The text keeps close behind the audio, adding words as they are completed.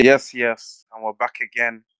Yes, and we're back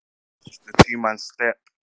again. It's the two-man step.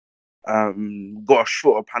 Got a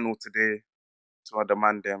shorter panel today to the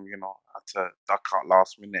mandem, had to duck out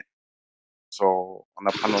last minute. So on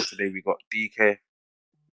the panel today we got DK,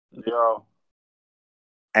 Yo.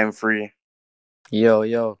 M3,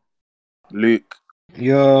 Yo. Luke,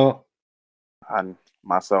 Yo. and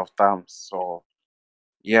myself, Damz. So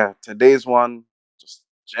yeah, today's one, just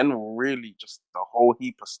general, really, just the whole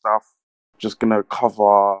heap of stuff. Just gonna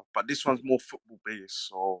cover, but this one's more football based.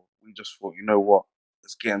 So we just thought, you know what,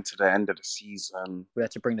 let's get into the end of the season. We had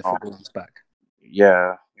to bring the footballers back.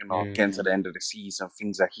 Yeah, getting to the end of the season,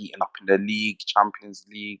 things are heating up in the league, Champions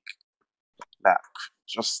League. Like,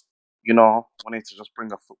 just, wanted to just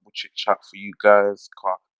bring a football chit chat for you guys.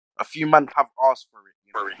 A few men have asked for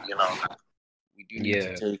it, We do need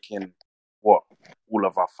to take in what all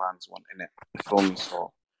of our fans want in it. You feel me?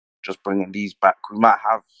 So just bringing these back. We might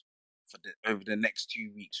have over the next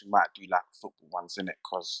 2 weeks. We might do like football ones in it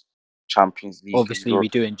because Champions League. Obviously, we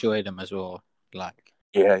do enjoy them as well. Like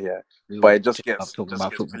yeah. But it just gets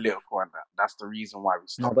political, and that's the reason why we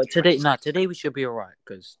stopped. No, but today we should be alright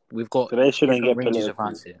because we've got today shouldn't get ranges political. of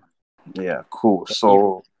fans here. Yeah, cool.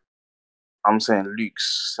 So I'm saying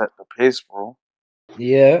Luke's set the pace, bro.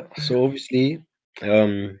 Yeah. So obviously,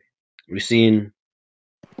 we've seen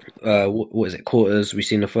what is it, quarters? We've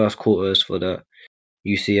seen the first quarters for the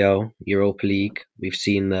UCL Europa League. We've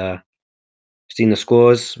seen the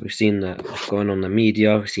scores. We've seen what's going on in the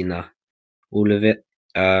media. We've seen all of it.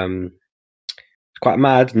 It's quite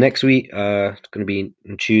mad. Next week, it's going to be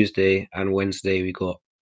on Tuesday and Wednesday. We got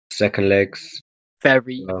second legs.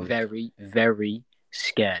 Very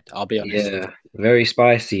scared. I'll be honest. Yeah, very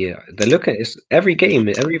spicy. They look at it, every game.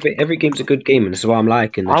 Every game's a good game, and this is what I'm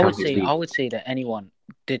liking. I would say that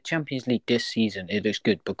the Champions League this season, it looks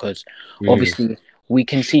good because obviously we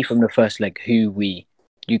can see from the first leg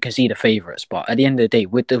you can see the favourites, but at the end of the day,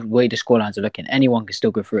 with the way the scorelines are looking, anyone can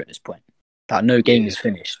still go through at this point. That no game is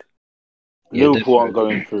finished. Liverpool aren't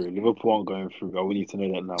going through, but we need to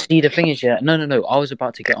know that now. See, the thing is, no. I was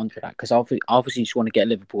about to get onto that because I obviously just want to get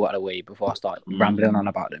Liverpool out of the way before I start rambling on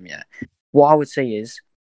about them. Yeah, what I would say is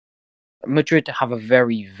Madrid have a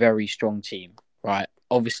very, very strong team, right?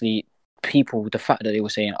 Obviously, the fact that they were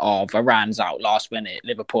saying, "Oh, Varane's out last minute,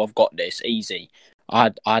 Liverpool have got this easy."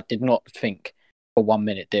 I did not think for 1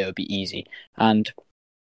 minute they would be easy, and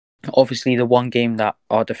obviously the one game that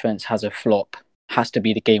our defense has a flop has to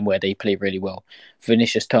be the game where they play really well.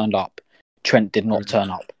 Vinicius turned up, Trent did not turn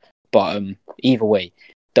up, but either way,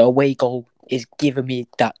 the away goal is giving me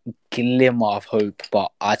that glimmer of hope.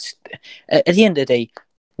 But at the end of the day,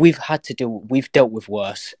 we've dealt with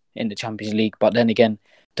worse in the Champions League. But then again,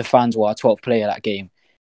 the fans were our 12th player that game,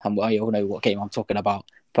 and we all know what game I'm talking about.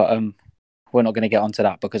 But we're not going to get onto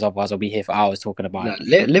that because otherwise I'll be here for hours talking about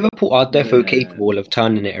it. Liverpool are definitely capable of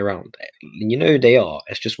turning it around. They are.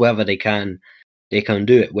 It's just whether they can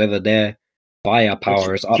do it, whether their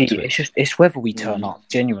firepower is up to it. It's whether we turn up,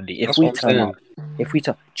 genuinely. If we turn up, do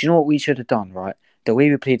you know what we should have done, right? The way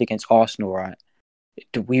we played against Arsenal, right?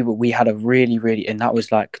 We had a really, and that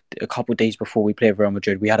was like a couple of days before we played Real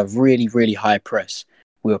Madrid. We had a really, really high press.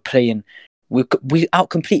 We were playing, we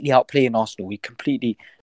completely outplaying Arsenal. We completely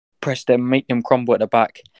pressed them, make them crumble at the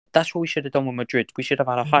back. That's what we should have done with Madrid. We should have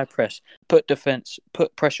had a high press, put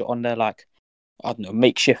pressure on their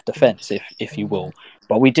makeshift defense, if you will.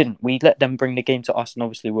 But we didn't. We let them bring the game to us, and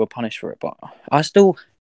obviously we were punished for it. But I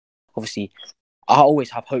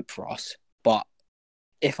always have hope for us. But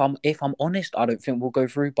if I'm honest, I don't think we'll go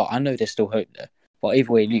through. But I know there's still hope there. But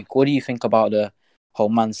either way, Luke, what do you think about the whole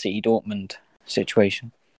Man City Dortmund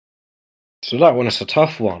situation? So that one is a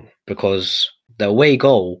tough one because the away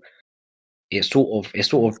goal, it sort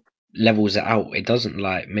of levels it out. It doesn't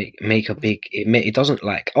like make a big. It doesn't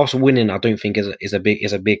like us winning. I don't think is a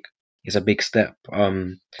big step.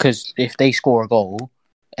 Because if they score a goal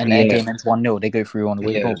and their game ends 1-0, they go through on the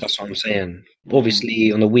way. Yeah, that's what I'm saying.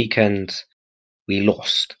 Obviously, on the weekend we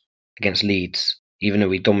lost against Leeds, even though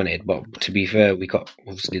we dominated. But to be fair,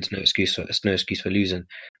 there's no excuse for losing.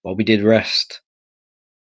 But we did rest.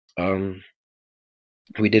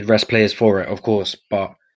 We did rest players for it, of course,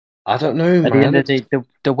 but I don't know, At the end of the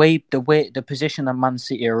day, the position that Man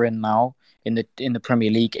City are in now in the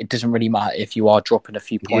Premier League, it doesn't really matter if you are dropping a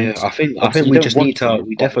few points. Yeah, I think we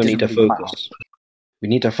definitely need to focus. We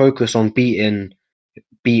need to focus on beating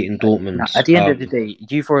Dortmund. Now, at the end of the day,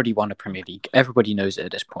 you've already won the Premier League. Everybody knows it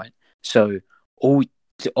at this point. So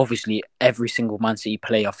obviously every single Man City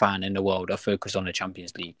player, fan in the world are focused on the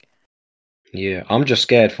Champions League. Yeah, I'm just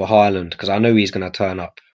scared for Haaland because I know he's going to turn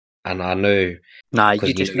up. and I know Nah, because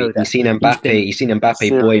you just know he's that seen Mbappe. He's seen Mbappe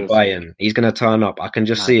boy Serious. Bayern. He's gonna turn up. I can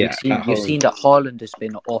just see it at you've home. seen that Haaland has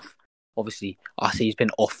been off. Obviously, I say he's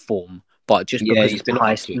been off form, but just Yeah, because he's of been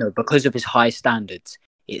high, up to it. no, because of his high standards,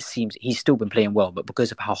 it seems he's still been playing well. But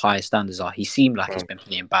because of how high his standards are, he seemed like he's Bro. been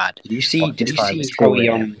playing bad. Did you see? But Did this you guy was see how he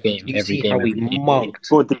scoring Did you see how he every game. mugged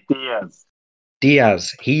Good Diaz.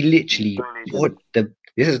 Diaz? He literally Brilliant.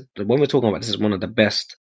 this is when we're talking about. This is one of the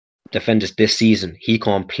best defenders this season. He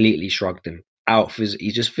completely shrugged him out.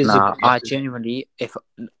 He's just physical. Nah, I genuinely, if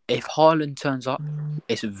Haaland turns up,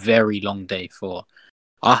 it's a very long day for.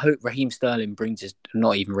 I hope Raheem Sterling brings his.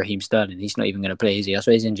 Not even Raheem Sterling. He's not even going to play, is he? I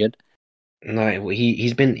swear he's injured. No,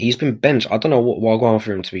 he's been benched. I don't know what going on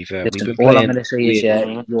for him. To be fair, Listen, we've been all I'm playing. going to say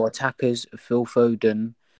is, your attackers, Phil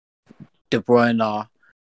Foden, De Bruyne,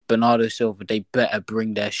 Bernardo Silva, they better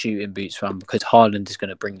bring their shooting boots, fam, because Haaland is going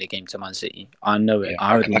to bring the game to Man City. I know it. Yeah,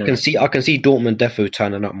 I already know can it. see Dortmund defo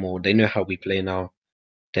turning up more. They know how we play now.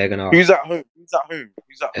 They're gonna. Who's at home? It's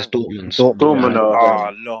Dortmund. Dortmund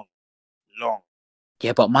are Long.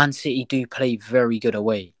 Yeah, but Man City do play very good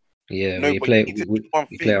away. Yeah, No, we but play. you need to do one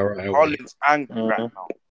We thing. play alright away. Haaland's angry right now.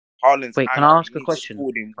 Haaland's Wait, can angry. I ask He a ain't question?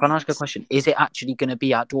 scored in Can I ask a weeks. question? Is it actually going to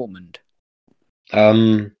be at Dortmund?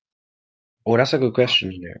 Oh, that's a good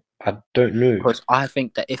question. Yeah. I don't know. Because I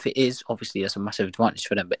think that if it is, obviously that's a massive advantage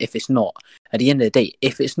for them. But if it's not, at the end of the day,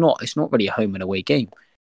 if it's not really a home and away game.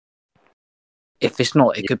 If it's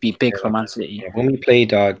not, it could be big for Man City. Yeah, when we played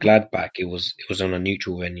Gladbach, it was on a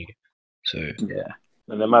neutral venue. So yeah,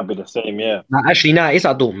 and they might be the same. Yeah. It's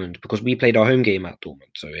at Dortmund because we played our home game at Dortmund.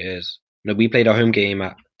 So it is. No, we played our home game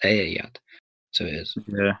at Etihad. So it is.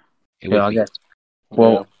 Yeah, It would I be. guess.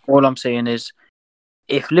 Well, all I'm saying is,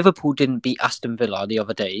 if Liverpool didn't beat Aston Villa the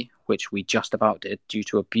other day, which we just about did due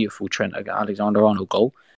to a beautiful Trent Alexander-Arnold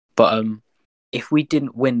goal, but if we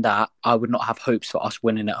didn't win that, I would not have hopes for us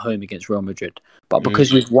winning at home against Real Madrid. But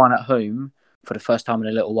because we've won at home for the first time in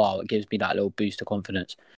a little while, it gives me that little boost of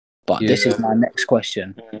confidence. But this is my next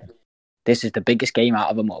question. This is the biggest game out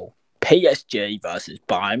of them all. PSG versus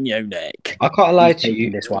Bayern Munich. I can't lie to you.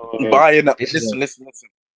 This one. Bayern. Listen.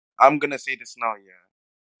 I'm gonna say this now. Yeah.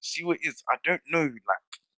 See what it is. I don't know.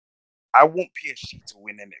 Like, I want PSG to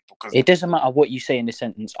win in it because it doesn't matter what you say in this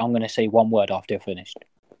sentence. I'm gonna say one word after you're finished.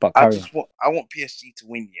 But I want PSG to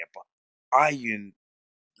win. Yeah, but Bayern,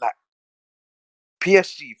 like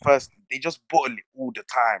PSG first, they just bottle it all the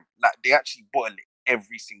time. Like they actually bottle it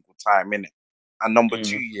every single time, innit? And number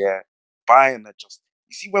two, yeah, Bayern are just.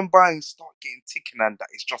 You see, when Bayern start getting ticking and that,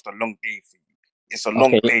 it's just a long day for you. It's a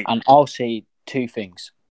long day. And I'll say two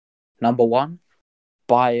things. Number one,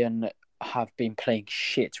 Bayern have been playing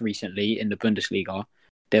shit recently in the Bundesliga.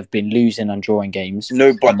 They've been losing and drawing games.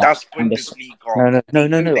 No, but that's Bundesliga. No. I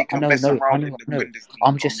know.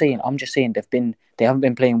 I'm just saying they haven't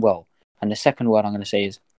been playing well. And the second word I'm going to say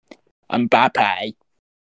is Mbappe.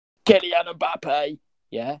 Kylian Mbappe.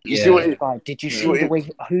 Yeah. You see what? Did you see the way?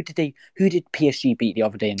 Who did PSG beat the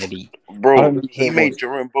other day in the league? Bro, he made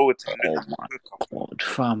Jerome Boateng. Oh my god,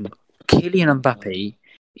 fam! Kylian Mbappe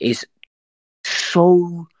is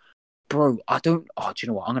so. Bro, do you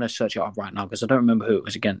know what? I'm going to search it up right now because I don't remember who it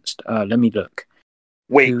was against. Let me look.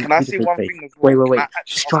 Wait, can I say one thing as well? Wait.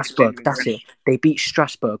 Strasbourg, that's it. They beat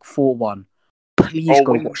Strasbourg 4-1. Please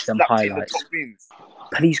go watch some highlights.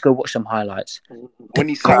 Please go watch some highlights. When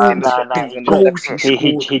he slapped in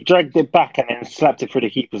the he dragged it back and then slapped it through the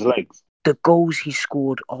keeper's legs. The goals he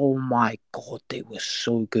scored, oh my god, they were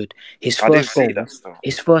so good. His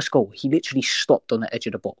first goal, he literally stopped on the edge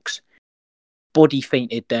of the box. Body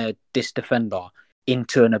fainted this defender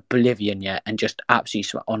into an oblivion, and just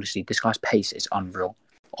absolutely. Honestly, this guy's pace is unreal.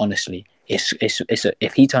 Honestly,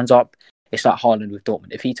 if he turns up, it's like Haaland with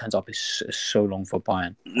Dortmund. If he turns up, it's so long for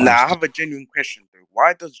Bayern. Honestly. Now I have a genuine question though.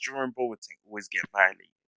 Why does Jerome Boateng always get violated?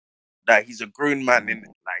 Like he's a grown man, in like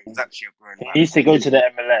he's actually a grown man. He needs to go to the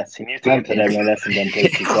MLS. He needs to go to the MLS and then play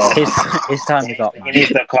his time is up. He needs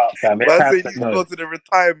to cut, fam. He needs to go to the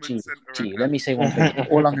retirement center. Let me say one thing.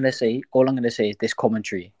 All I'm gonna say is this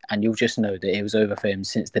commentary, and you'll just know that it was over for him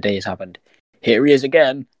since the day has happened. Here he is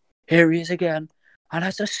again, and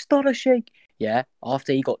that's astonishing. Yeah,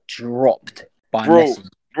 after he got dropped by Messi.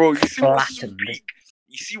 Bro,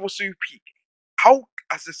 you see what's so peak? How,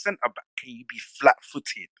 as a centre back, can you be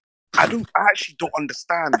flat-footed? I actually don't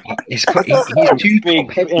understand. He's too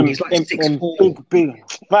big. He's like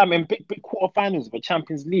 6'4". big quarterfinals of a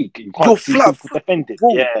Champions League. You You're flat defended.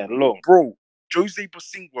 Yeah, long. Bro, Jose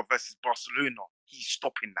Bosingwa versus Barcelona. He's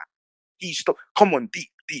stopping that. Come on,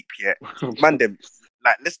 deep, yeah. Mandem,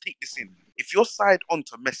 like, let's take this in. If you're side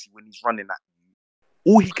onto Messi when he's running at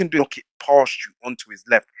you, all he can do is knock it past you onto his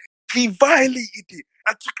left. He violated it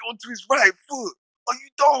and took it onto his right foot. Are you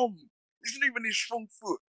dumb? It's not even his strong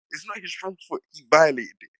foot. It's not his strong foot. He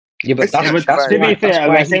violated it. Yeah, but Messi that's To be why fair, at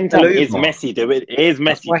the he same fell time, it's over. Messi. It is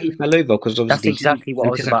That's Messi. why he fell over, because That's obviously exactly what I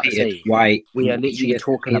was about to anticipated say. why We are he literally gets-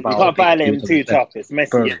 talking he about- You can't violate him anticipated too tough. It's Messi,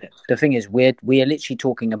 Bro, isn't it? the thing is, we are literally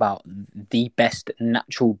talking about the best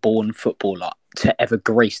natural-born footballer to ever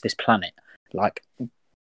grace this planet. Like,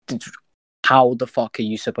 how the fuck are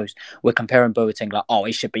you supposed? We're comparing Boateng like, oh,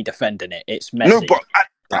 he should be defending it. It's Messi. No, but Like,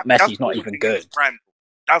 that's Messi's not Boateng even in good. his prime.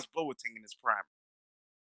 That's Boateng in his prime.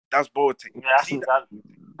 That's Boateng. Yeah,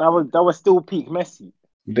 that was still peak Messi.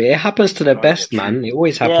 But it happens to the No, best, yeah, man. It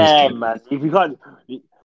always happens. Yeah, to man. If you can't,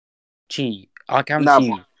 Gee, I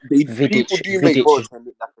guarantee you, people do make Boateng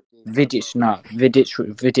look like a game.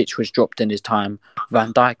 Vidic was dropped in his time.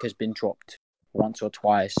 Van Dijk has been dropped once or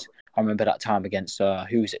twice. I remember that time against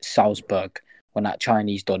who was it, Salzburg, when that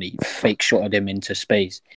Chinese Donny fake shotted him into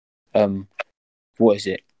space. What is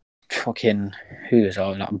it? Fucking who is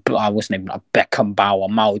I wasn't even like Beckenbauer,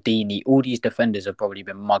 Maldini. All these defenders have probably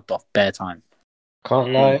been mugged off bare time.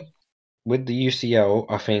 Can't lie. With the UCL,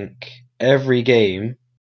 I think every game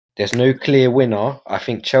there's no clear winner. I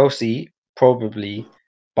think Chelsea probably,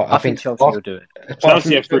 but I think Chelsea will do it. Apart from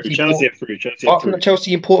Chelsea the are through. Chelsea are through. apart from the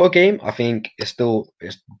Chelsea and Porto game, I think it's both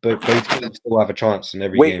teams still have a chance in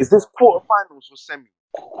every Wait, game. is this quarterfinals or semi?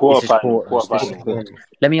 Quarterfinals.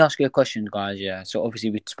 Let me ask you a question, guys. Yeah, so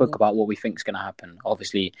obviously we spoke about what we think is going to happen.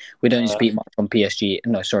 Obviously, we don't need to speak much on PSG.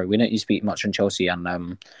 No, sorry, we don't need to speak much on Chelsea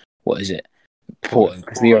and what is it, Porto,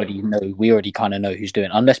 because we already kind of know who's doing.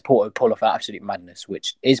 Unless Porto pull off absolute madness,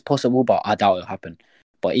 which is possible, but I doubt it'll happen.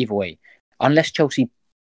 But either way, unless Chelsea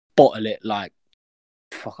bottle it, like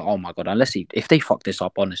fuck, oh my god, if they fuck this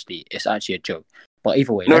up, honestly, it's actually a joke. But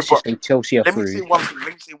either way, let's just say Chelsea are through. Let me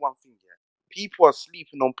say one thing. Yeah, people are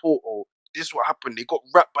sleeping on Porto. This is what happened. They got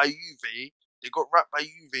wrapped by Juve.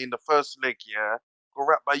 In the first leg. Yeah, got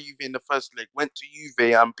wrapped by Juve in the first leg. Went to Juve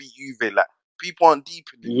and beat Juve. Like, people aren't deep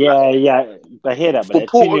in it. Yeah. I hear that, but they're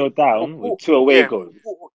 2-0 down with 2 away goals.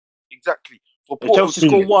 Exactly. For If Porto Chelsea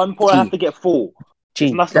score 1, Porto have to get 4.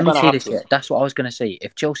 Gee, let me say this. Yeah, that's what I was going to say.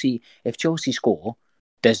 If Chelsea score,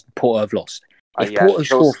 there's Porto have lost. If Porto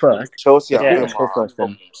score first, Chelsea score first,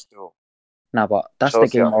 then still. No, but that's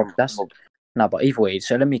Chelsea the game. No, but either way.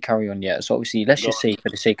 So let me carry on. Yeah. So obviously, let's just say for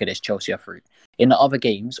the sake of this, Chelsea are through. In the other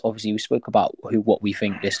games, obviously, we spoke about what we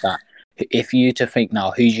think. That. If you to think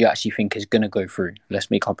now, who do you actually think is going to go through? Let's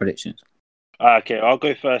make our predictions. Okay, I'll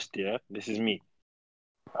go first. Yeah, this is me.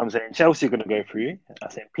 I'm saying Chelsea are going to go through. I'm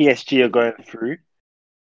saying PSG are going through.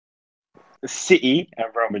 City and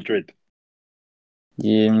Real Madrid.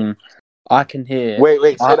 Yeah, I can hear.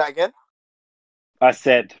 Wait, say that again. I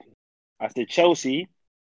said Chelsea,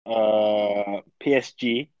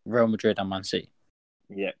 PSG, Real Madrid, and Man City.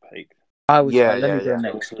 Yep. I would. Let me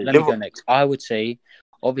go next. I would say,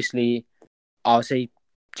 obviously, I would say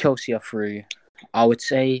Chelsea are through. I would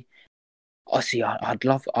say, I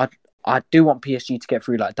do want PSG to get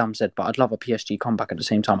through, like Damz said, but I'd love a PSG comeback at the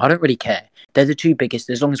same time. I don't really care. They're the two biggest.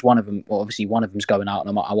 As long as one of them, well, obviously one of them's going out,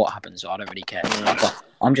 no matter what happens, so I don't really care. But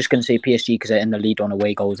I'm just going to say PSG because they're in the lead on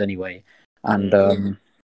away goals anyway. And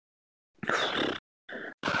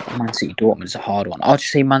Man City Dortmund's a hard one. I'll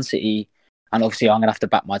just say Man City, and obviously I'm going to have to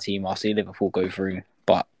back my team. I'll see Liverpool go through,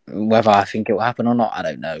 but whether I think it will happen or not, I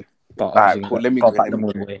don't know. But Let me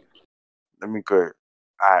go.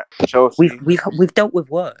 Chelsea. We've dealt with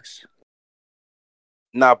worse.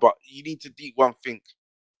 Nah, but you need to deep one thing.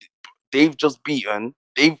 They've literally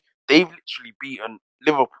beaten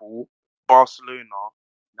Liverpool, Barcelona.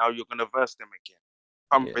 Now you're gonna verse them again.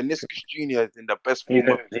 Vinicius Junior is in the best form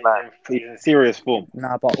of his life. He's in serious form.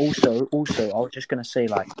 Nah, but also, I was just gonna say,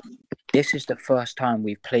 like, this is the first time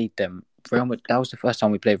we've played them. That was the first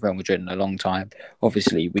time we played Real Madrid in a long time.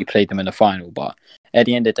 Obviously, we played them in the final, but at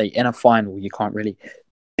the end of the day, in a final, you can't really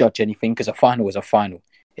judge anything because a final is a final.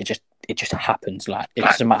 It just happens. Like, it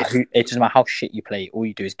doesn't matter how shit you play. All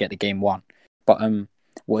you do is get the game won. But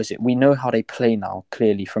what is it? We know how they play now,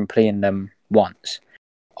 clearly from playing them once.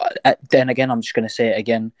 Then again, I'm just gonna say it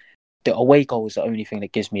again. The away goal is the only thing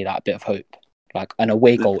that gives me that bit of hope. Like, an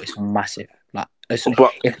away goal is massive. Like,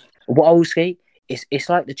 what I will say is, it's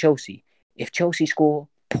like the Chelsea. If Chelsea score,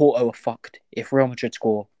 Porto are fucked. If Real Madrid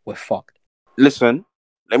score, we're fucked. Listen,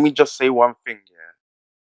 let me just say one thing.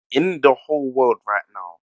 In the whole world right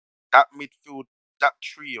now, that midfield, that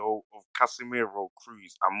trio of Casemiro,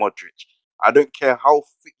 Cruz, and Modric, I don't care how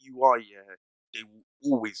fit you are, they will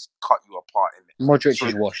always cut you apart in it. Modric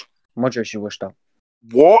is washed. Modric is washed up.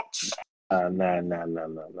 What?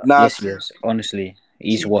 Nah, Yes, he is. Honestly,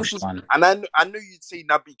 he's washed, man. And I know you'd say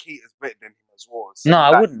Naby Keita's better than him as well. So No, I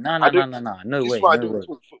like, wouldn't. No. No this way. is why I No don't way.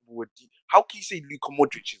 talk football with you. How can you say Luka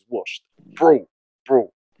Modric is washed, bro?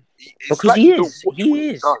 It's Because like he you don't is. watch He what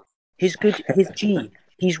is. does.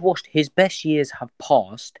 He's washed. His best years have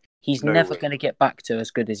passed. He's No never way. going to get back to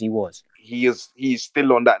as good as he was. He's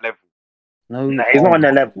still on that level. No, Nah, he's not on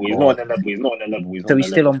that level. He's God. not on that level. He's not on that level. So he's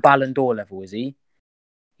still on Ballon d'Or level, is he?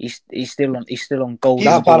 He's still on gold.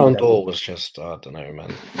 That Ballon d'Or was just, I don't know,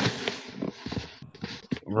 man.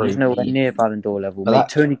 He's nowhere near Ballon d'Or level.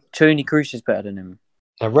 But Mate, Tony Kroos is better than him.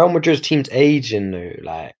 Real Madrid's team's aging though.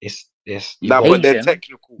 Like it's. Nah, but they're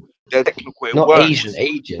technical. They're technical. It not works.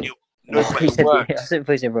 Asian. No, but it works.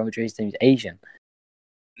 I said Real Madrid's team's Asian.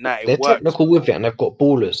 Nah, it They're works. technical with it, and they've got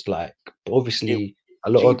ballers. Like, but obviously, a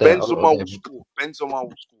lot of Benzema will score. Benzema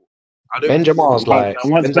will score. Benzema's like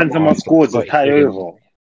once Benzema scores, it's tie over.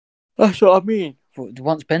 That's what I mean.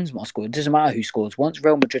 Once Benzema scores, it doesn't matter who scores. Once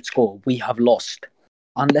Real Madrid score, we have lost.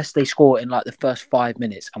 Unless they score in like the first 5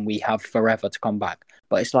 minutes and we have forever to come back.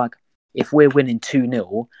 But it's like, if we're winning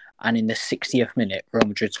 2-0 and in the 60th minute, Real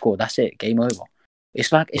Madrid score, that's it, game over.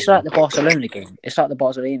 It's like the Barcelona game. It's like the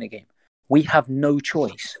Barcelona game. We have no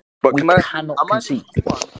choice. But we cannot concede.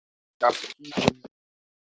 That's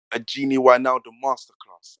a Genie Wijnaldum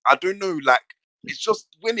masterclass. I don't know, like, it's just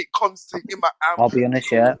when it comes to him at Anfield. I'll be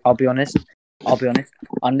honest, yeah. I'll be honest.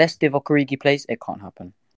 Unless Divock Origi plays, it can't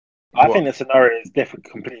happen. I think the scenario is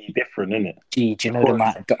completely different, isn't it? Gee, do you know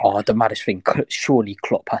the maddest thing? Surely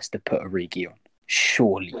Klopp has to put Origi on.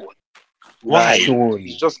 Surely. Why? Surely.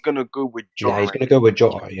 He's just gonna go with Jota. Yeah, he's gonna go with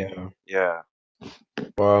Jota. Yeah.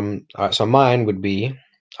 Alright, so mine would be,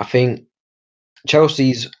 I think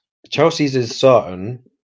Chelsea's is certain.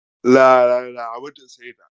 No, I wouldn't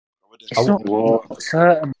say that. It's not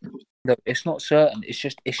certain. No, it's not certain. It's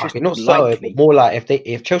just not likely. certain, but more like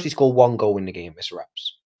if Chelsea score one goal in the game, it's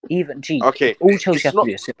wraps. Even okay, all Chelsea have to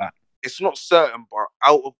do is sit back. It's not certain, but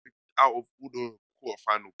out of all the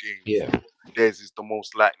quarterfinal games, theirs is the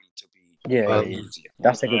most likely to be. Yeah,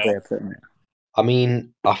 that's a good way of putting it. I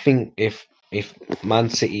mean, I think if Man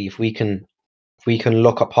City, if we can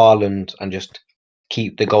lock up Haaland and just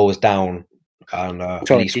keep the goals down, and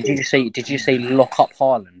sorry, did you say lock up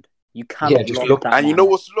Haaland? You can't. Yeah, just look. And you know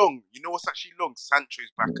what's long? You know what's actually long? Sancho's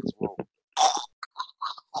back as well.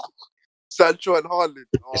 Sancho and Haaland.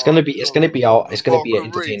 It's gonna be an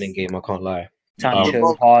entertaining game. I can't lie.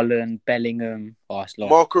 Sancho, Haaland, Bellingham. Oh, it's long.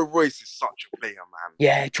 Marco Royce is such a player, man.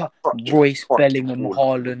 Yeah, Royce, Bellingham,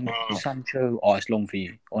 Haaland, Sancho. Oh, it's long for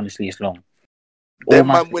you. Honestly, it's long. Then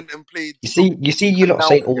man went and played. You see, you lot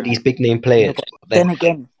saying all these big name players. Then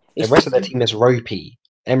again, the rest of the team is ropey.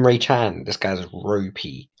 Emre Can, this guy's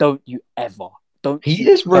ropey. Don't you ever? He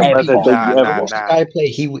is ropey. Nah. Guy play.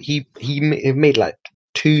 He made like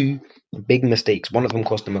 2 big mistakes. One of them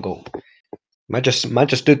cost him a goal. Man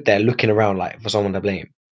just stood there looking around like for someone to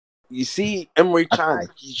blame. You see, Emre Can,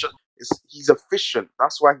 he's efficient.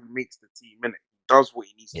 That's why he makes the team, innit? He does what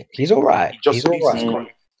he needs to. He's all right.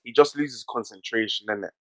 He just loses concentration,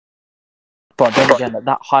 innit? But then again, at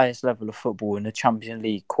that highest level of football in the Champions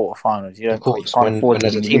League quarterfinals, you know, of course, when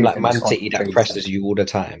there's a team like Man City that presses you all the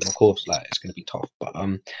time, of course, like it's going to be tough. But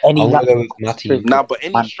I'm gonna go with Matty. But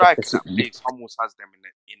any striker that plays Hummels has them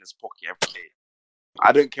in his pocket every day.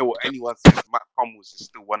 I don't care what anyone says. Matt Hummels is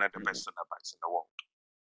still one of the best centre backs in the world.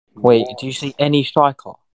 Wait, do you see any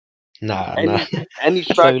striker? Nah. Any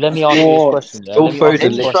striker. So let me ask you this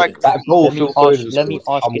question. Let me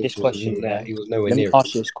ask you this question. He was nowhere Let near. me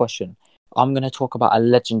ask you this question. I'm going to talk about a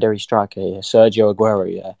legendary striker here, Sergio Aguero,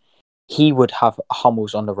 yeah. He would have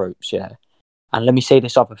Hummels on the ropes, yeah. And let me say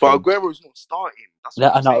this other thing. But Aguero's not starting. That's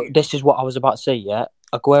what I'm saying. This is what I was about to say, yeah.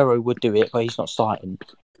 Aguero would do it, but he's not starting.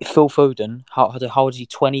 Phil Foden, how old is he?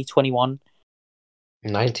 20, 21?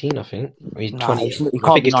 19, I think. He's 20. I think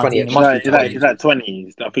can't be he's 20. He's at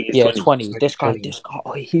 20. I think he's 20. This guy,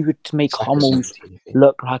 he would make Hummels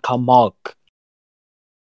look like a mug.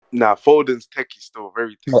 Nah, Foden's techie still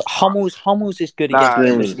very techie. No, Hummels is good against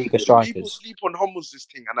Bundesliga strikers. People sleep on Hummels'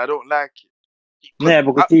 thing, and I don't like it. Yeah,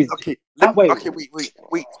 because he's... wait.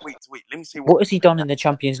 Let me say what has he done in the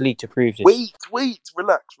Champions League to prove this? Wait,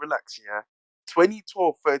 relax, yeah.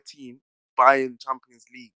 2012-13 Bayern Champions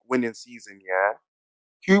League winning season, yeah.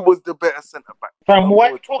 Who was the better centre back? Fam, why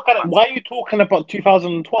are you talking about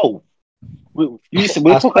 2012? We're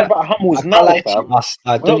talking about Hummels now.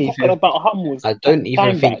 I don't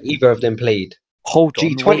even think either of them played. Hold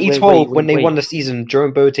on. 2012 when they won the season,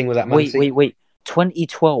 Jerome Boateng was at Man City. Wait.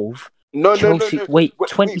 2012. No.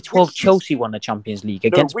 2012 Chelsea won the Champions League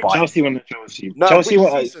against Bayern. Chelsea won the Chelsea. No, Chelsea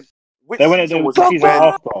won. They won it the season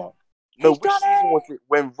after. No, which season was it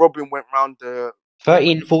when Robin went round the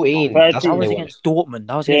 13-14. That's That when was they won. against Dortmund.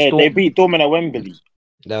 That was against Yeah, Dortmund. they beat Dortmund at Wembley.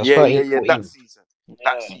 That was Yeah, 13-14. that season.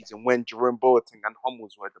 That season when Jerome Boateng and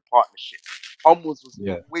Hummels were the partnership. Hummels was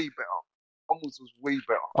way better. Hummels was way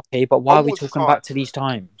better. Okay, but why are we Hummels is talking hard. back to these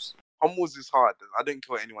times? Hummels is hard. I don't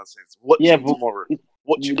care what anyone says. Watch Yeah, him but tomorrow.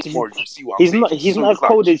 Watch him tomorrow. You'll see what I'm he's saying. not. He's not as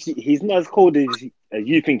cold as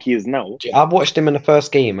you think he is now. I watched him in the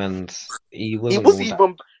first game and he wasn't.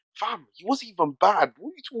 Fam, he wasn't even bad. What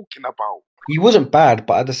are you talking about? He wasn't bad,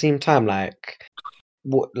 but at the same time,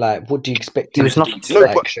 what do you expect him to do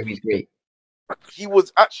to show he's great? He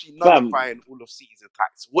was actually nullifying all of City's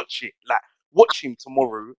attacks. Watch it. Watch him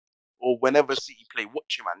tomorrow or whenever City play.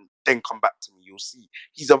 Watch him and then come back to me. You'll see.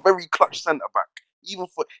 He's a very clutch centre back. He's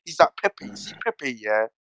that Pepe. You see Pepe, yeah?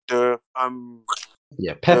 Pepe.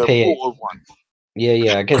 The Porto one.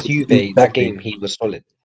 Yeah. Against Juve, that game he was solid.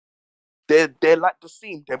 They're like the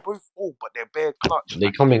same. They're both old, but they're bare clutch.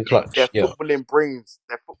 They come in clutch. Their footballing brains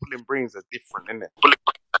are different, isn't it?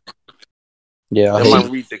 Yeah, they might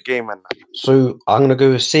read the game and that. So I'm gonna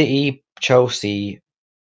go with City, Chelsea.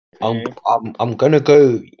 I'm gonna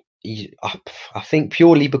go. I think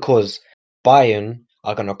purely because Bayern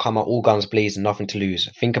are gonna come out all guns blazing, nothing to lose.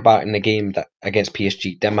 Think about in the game that against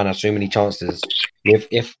PSG, them man has so many chances.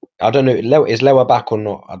 If I don't know, is Lewa back or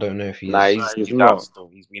not? I don't know if he's. Nah, he's not.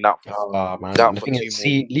 He's been out. Man. The thing is,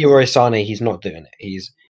 see, Leroy Sané, he's not doing it.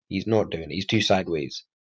 He's not doing it. He's too sideways.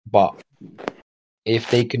 But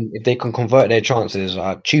if they can convert their chances,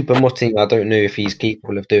 Choupo-Moting, I don't know if he's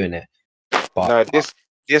capable of doing it. But no,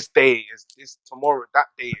 this day is tomorrow. That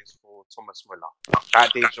day is for Thomas Müller.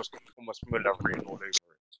 That day is just Thomas Müller written all over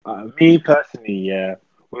it. Me personally, yeah.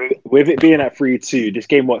 With it being at 3-2, this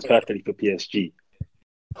game works perfectly for PSG.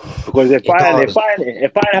 Because if Bayern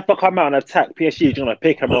have to come out and attack, PSG is going to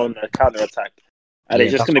pick them on the counter attack, and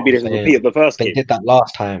it's just going to be the repeat of the first game. They did that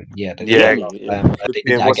last time. Yeah, they did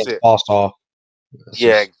that against Barca.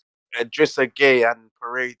 Yeah, Idrissa Gueye and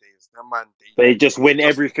Paredes, man. They just win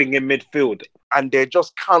everything in midfield. And they're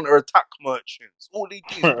just counter-attack merchants. All they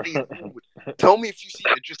do is play forward. Tell me if you see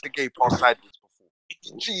Idrissa Gueye pass sideways before.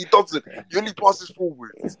 He doesn't. He only passes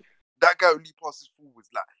forwards. That guy only passes forwards.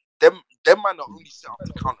 Like, them man are only set up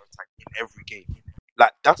to counter-attack in every game.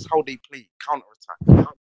 Like, that's how they play, counter-attack.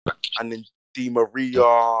 And then Di Maria,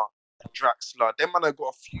 Draxler, them man have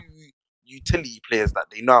got a few utility players that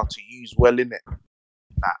they know how to use well in it.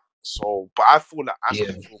 But I feel like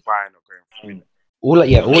Bayern are going through. All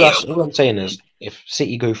I'm saying is, if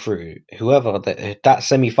City go through, whoever that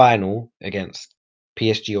semi-final against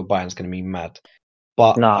PSG or Bayern is going to be mad.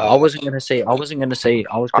 But I wasn't going to say. I was going to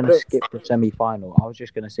skip the semi-final. I was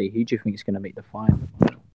just going to say, who do you think is going to make the final?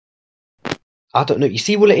 I don't know. You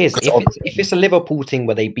see what it is? If it's a Liverpool thing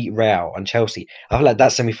where they beat Real and Chelsea, I feel like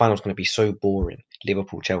that semi-final is going to be so boring.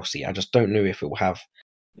 Liverpool-Chelsea. I just don't know if it will have.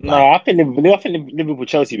 I think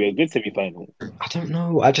Liverpool-Chelsea will be a good semi-final. I don't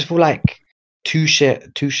know. I just feel like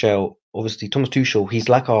Tuchel, obviously Thomas Tuchel, he's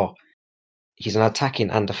an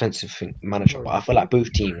attacking and defensive manager, but I feel like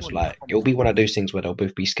both teams, it'll be one of those things where they'll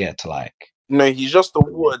both be scared to No, he's just a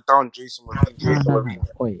watered down Jason Mourinho.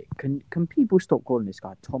 Wait, can people stop calling this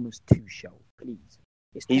guy Thomas Tuchel, please?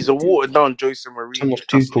 He's a watered down Jason Mourinho. Thomas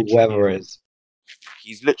Tuchel, whoever it is.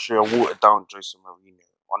 He's literally a watered down Jason Mourinho.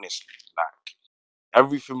 Honestly,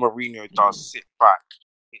 everything Mourinho does, sit back,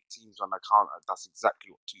 hit teams on the counter. That's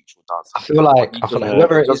exactly what Tuchel does. I feel like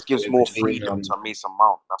whoever it just gives more freedom to Mason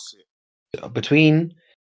Mount. That's it. Between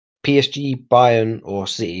PSG, Bayern, or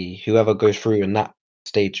City, whoever goes through in that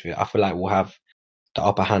stage, I feel like we'll have the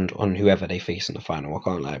upper hand on whoever they face in the final. I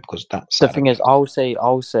can't lie, because that's the thing is. I'll say.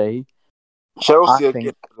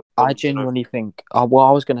 Chelsea. I genuinely think. I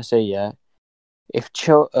was going to say, yeah. If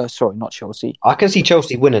not Chelsea. I can see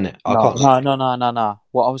Chelsea winning it. No.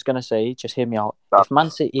 What I was going to say, just hear me out. If Man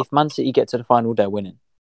City get to the final, they're winning.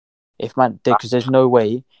 Because there's no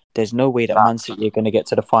way that Man City are going to get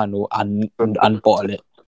to the final and bottle it.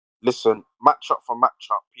 Listen, match up for match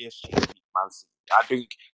up, PSG beat Man City. I think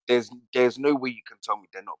there's no way you can tell me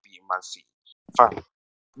they're not beating Man City. In fact,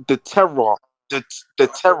 the terror Mbappe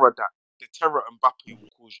will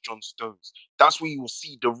cause John Stones. That's where you will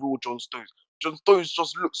see the real John Stones. John Stones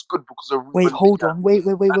just looks good because of Ruben. Wait, hold on. Wait.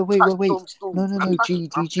 No, G.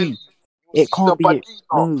 It can't be it.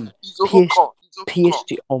 No.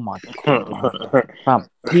 PSG. Oh my god. Fam,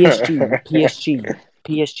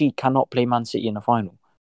 PSG cannot play Man City in the final.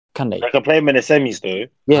 Can they? They can play them in the semis though.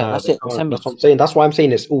 Yeah, that's it. That's what I'm saying. That's why I'm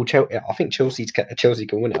saying it's all Chelsea. I think Chelsea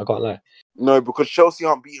can win it. I can't lie. No, because Chelsea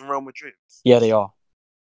aren't beating Real Madrid. Yeah, they are.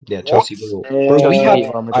 Yeah, Chelsea will. Bro,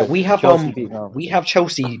 we have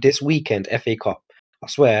Chelsea this weekend, FA Cup. I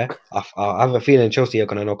swear, I have a feeling Chelsea are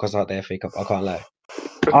going to knock us out the FA Cup. I can't lie.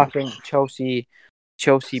 I think Chelsea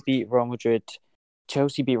beat Real Madrid.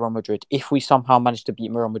 Chelsea beat Real Madrid. If we somehow manage to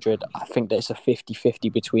beat Real Madrid, I think that it's a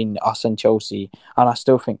 50-50 between us and Chelsea. And I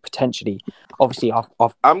still think potentially, obviously, I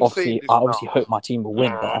obviously hope my team will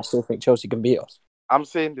win, but I still think Chelsea can beat us. I'm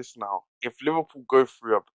saying this now. If Liverpool go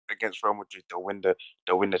through up against Real Madrid, they'll win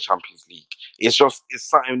the Champions League. It's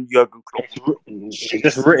something Jurgen Klopp It's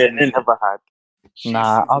just written in. ever had. He's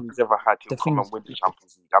ever had. He'll come and win the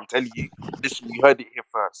Champions League. I'm telling you. Listen, you heard it here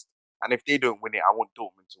first. And if they don't win it, I want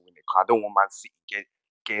Dortmund to win it. Because I don't want Man City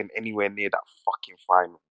getting anywhere near that fucking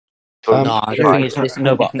final. The thing is, listen,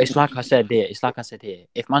 no, but it's like I said here.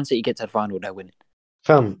 If Man City get to the final, they'll win it.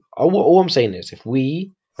 Fam, all I'm saying is, if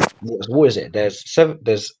we, what is it?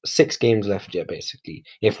 There's 6 games left, yeah, basically.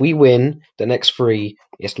 If we win the next 3,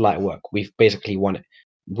 it's light work. We've basically won it.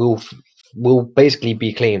 We'll basically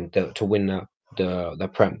be claimed to win the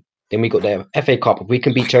Prem. Then we got the FA Cup. If we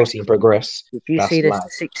can beat Chelsea and progress, Did you that's say there's live.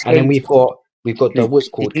 6 games? And then we've got the what's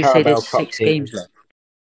called Did you say Carabao there's Cup 6 games left?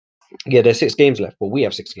 Yeah, there's 6 games left, but we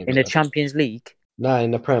have 6 games in left. the Champions League. Nah,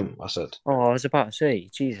 in the Prem, I said. Oh, I was about to say,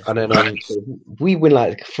 Jesus. And then we win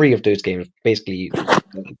like 3 of those games. Basically,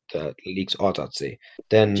 the league's ours, I'd say.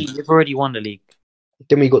 Then you've already won the league.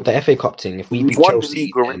 Then we got the FA Cup thing. If we beat won Chelsea, the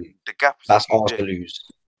league already. The gap that's ours to lose.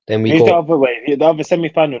 Then we Who's got the other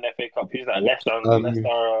semi-final in FA Cup? Who's that?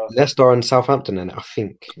 Leicester and Southampton, and I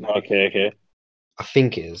think. Okay. I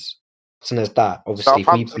think it is. So there's that. Obviously,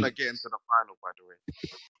 Southampton are getting to the final, by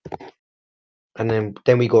the way. And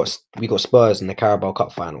then we got Spurs in the Carabao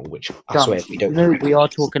Cup final, which I swear if we don't. No, we are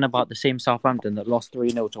talking about the same Southampton that lost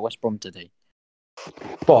 3-0 to West Brom today.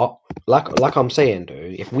 But like I'm saying though,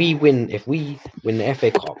 if we win the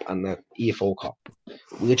FA Cup and the EFL Cup,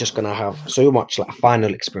 we're just gonna have so much like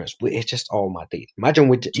final experience. It's just my days. Imagine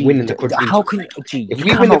we're winning the quadruple. How can if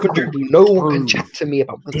we win the quadruple, no one can chat to me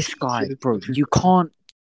about this guy, bro. You can't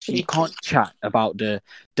chat about the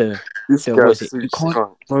this what's it? You can't,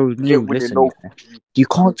 bro. No, listen. You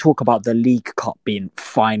can't talk about the League Cup being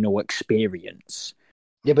final experience.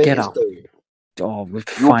 Yeah, but get out. With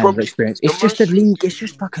final experience, it's just a league. It's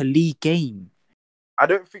just like a league game. I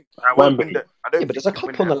don't think. I won't win the. I don't. Yeah, but there's a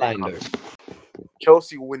cup on the line though.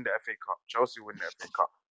 Chelsea will win the FA Cup.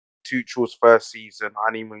 Tuchel's first season,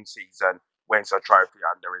 honeymoon season, wins a trophy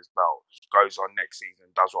under his belt. Goes on next season,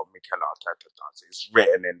 does what Mikel Arteta does. It's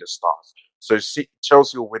written in the stars. So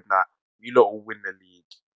Chelsea will win that. You lot will win the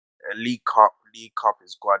league. League Cup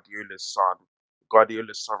is Guardiola's son.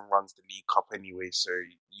 Guardiola's son runs the League Cup anyway, so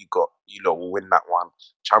you lot will win that one.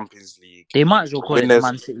 Champions League. They might as well call it the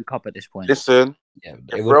Man City Cup at this point. Listen, yeah,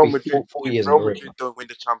 if Real Madrid don't win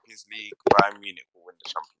the Champions League, Bayern Munich will win the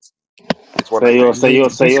Champions League.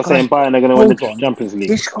 So you're saying Bayern are going to win the Champions League?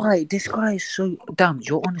 This guy is so damn.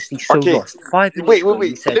 You're honestly so lost. 5 minutes wait.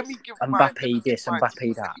 You said, let me give Mbappe this, Mbappe that.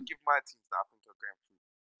 Let me give my teams that I think are going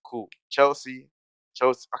through. Cool. Chelsea.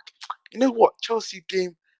 You know what? Chelsea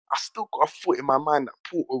game. I still got a foot in my mind that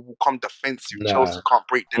Porto will come defensive. Chelsea can't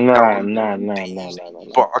break them down.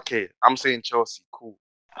 No. But okay, I'm saying Chelsea. Cool.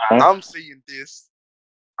 I'm saying this,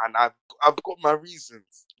 and I've got my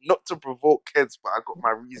reasons. Not to provoke kids, but I got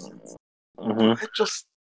my reasons. Mm-hmm.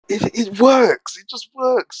 It works. It just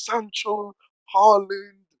works. Sancho,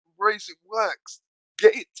 Haaland, Royce, it works.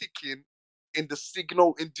 Get it ticking in the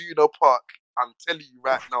Signal Iduna Park. I'm telling you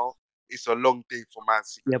right now, it's a long day for Man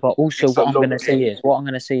City. Yeah, but also what I'm going to say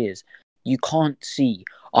is,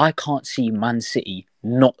 I can't see Man City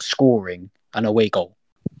not scoring an away goal.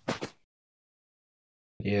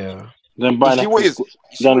 Yeah. Then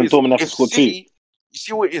Bayern have to score 2. You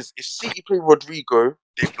see what it is? If City play Rodrigo,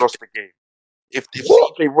 they've lost the game. If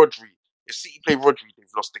City play Rodri,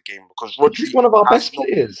 they've lost the game because Rodri. He's one of our best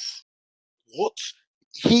players. What?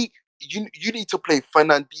 You need to play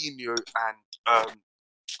Fernandinho and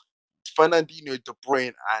Fernandinho, De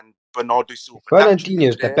Bruyne, and Bernardo Silva.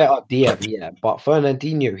 Fernandinho's the better DM, yeah, but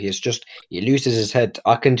Fernandinho, he loses his head.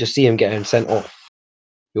 I can just see him getting sent off.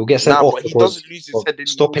 He'll get sent off but he doesn't lose his head.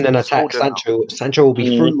 Stopping an attack. Sancho will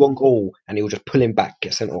be through one goal, and he'll just pull him back,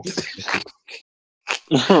 get sent off.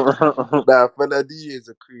 Fernandinho is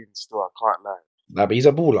a queen still. I can't lie. Nah, but he's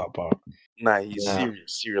a baller, but he's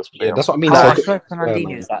serious player. Yeah, that's what I mean. I swear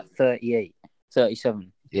Fernandinho is like 38,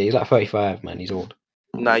 37. Yeah, he's like 35, man. He's old.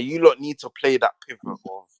 Nah, you lot need to play that pivot of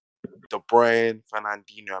De Bruyne,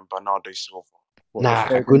 Fernandinho, and Bernardo Silva.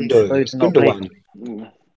 Gundogan.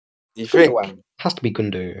 You think? Has to be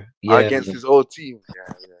Gundo. Yeah. Against his old team.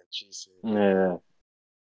 Yeah, Jesus. Yeah.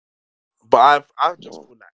 But I just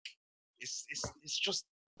feel like it's just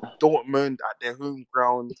Dortmund at their home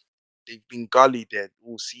ground. they've been gully there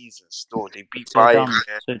all season. Still, they beat So Bayern.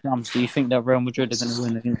 Damz, do you think that Real Madrid are going to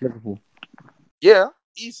win against Liverpool? Yeah,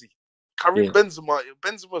 easy. Karim Yeah.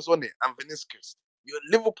 Benzema's on it, and Vinicius.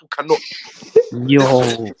 Liverpool cannot.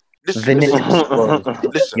 Yo, Vinicius, bro.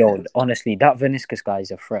 Listen, Yo, honestly, that Vinicius guy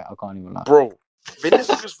is a threat. I can't even lie. bro.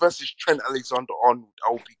 Vinicius versus Trent Alexander-Arnold. I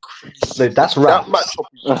will be crazy. No, that's That rap. matchup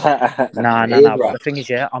is just Nah. It is But rap. the thing is,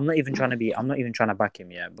 yeah, I'm not even trying to back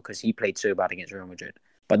him, yeah, because he played so bad against Real Madrid.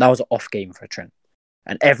 But that was an off game for Trent,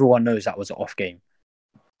 and everyone knows that was an off game.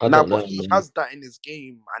 I don't know. but he has that in his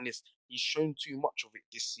game, and he's shown too much of it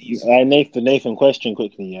this season. Nathan, question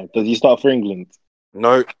quickly. Yeah, does he start for England?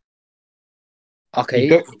 No.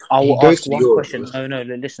 Okay, I will goes ask to one Euros. question. No,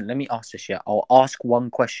 listen, let me ask this, yeah. I'll ask one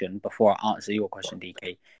question before I answer your question,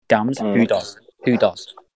 DK. Damz, who does?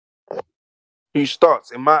 Who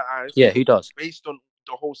starts? In my eyes, Yeah, who does? based on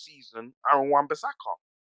the whole season, Aaron Wan-Bissaka.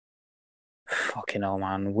 Fucking hell,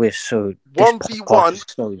 man. We're so... 1v1,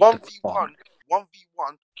 so 1v1,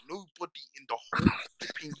 1v1. Nobody in the whole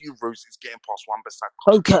flipping Euros is getting past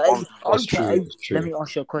Wan-Bissaka. Okay. That's true. Let me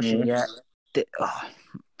ask you a question, yeah.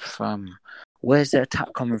 Where's the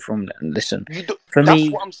attack coming from then? Listen, for that's me,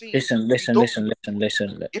 what I'm saying. listen.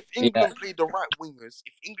 If England played the right wingers,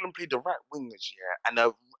 yeah, and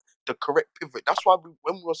the correct pivot, that's why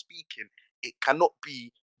when we were speaking, it cannot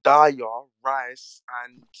be Dyer, Rice,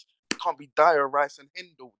 and it can't be Dyer, Rice, and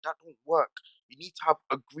Hendo. That don't work. You need to have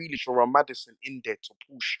a Grealish or a Maddison in there to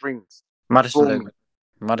pull strings. Madison don't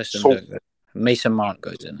go. Mason Mount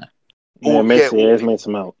goes in there.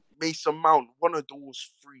 Mason Mount. Mason Mount, one of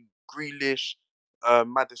those three, Grealish,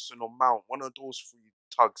 Maddison or Mount, one of those three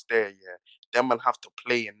tugs there, yeah. Them will have to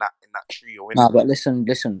play in that trio. Nah, but listen.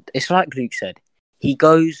 It's like Luke said. He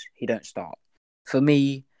goes, he don't start. For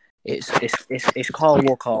me, it's Kyle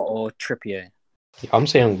Walker or Trippier. I'm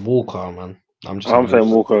saying Walker, man. I'm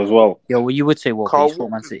saying Walker as well. Yeah, well, you would say Walker. Kyle He's for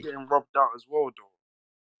Man Walker's City. getting rubbed out as well,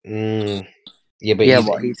 though. Yeah, but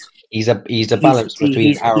he's a balance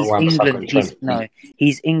between Aaron Wan-Bissaka and Trent.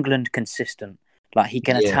 He's England consistent. Like he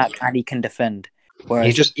can attack and he can defend. Whereas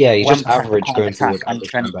he's just average going forward. And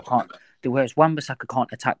Trent can't. Whereas Wan-Bissaka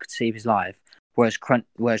can't attack to save his life. Whereas Trent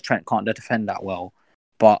can't defend that well.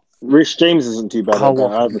 But Rich James isn't too bad.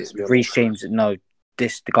 Reece James, no,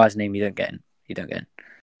 the guy's name you don't get in.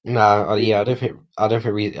 No, I don't think. I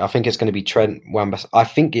think it's going to be Trent, Wan-Bissaka. I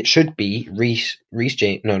think it should be Reece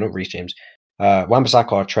James. No, not Reece James.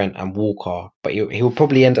 Wan-Bissaka, Trent, and Walker. But he'll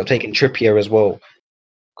probably end up taking Trippier as well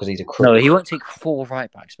because he's a crook. No, he won't take 4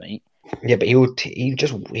 right backs, mate. Yeah, but he'll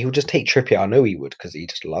just take Trippier. I know he would because he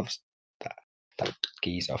just loves that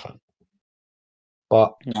geezer.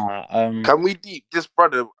 But can we deep? This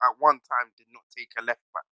brother at one time did not take a left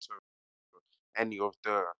back to any of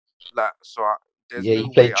the he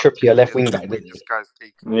played Trippier left wing back. This guy's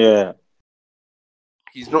taking. Yeah,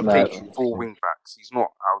 he's not taking 4 wing backs. He's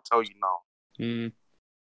not. I'll tell you now.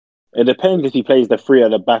 It depends if he plays the 3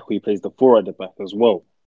 at the back or he plays the 4 at the back as well.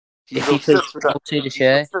 If he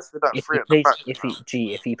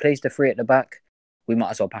plays the 3 at the back, we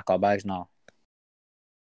might as well pack our bags now.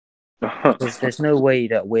 There's no way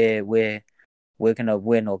that we're gonna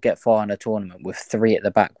win or get far in a tournament with 3 at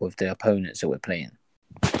the back with the opponents that we're playing.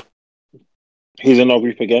 Who's in our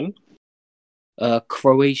group again?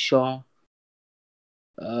 Croatia.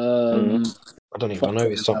 I don't even know.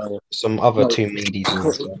 It's some other two meaty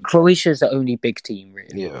teams. Croatia's the only big team,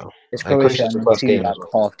 really. Yeah, it's Croatia and 2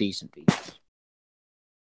 half decent teams.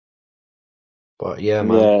 But yeah,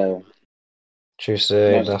 man. Yeah. True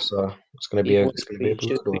say, it's going to be a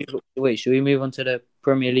good. Wait, should we move on to the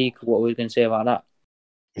Premier League? What are we going to say about that?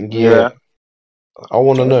 Yeah. I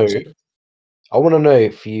want to know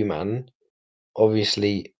for you, man.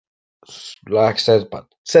 Obviously, like I said, but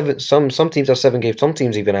some teams have 7 games. Some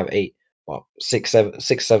teams even have 8. Well,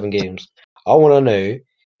 7 games. I want to know: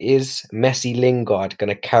 is Messi Lingard going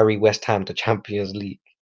to carry West Ham to Champions League?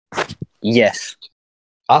 Yes.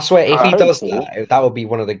 I swear, if he does that would be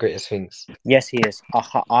one of the greatest things. Yes, he is.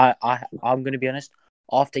 I'm going to be honest.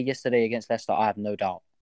 After yesterday against Leicester, I have no doubt.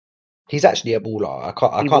 He's actually a baller. I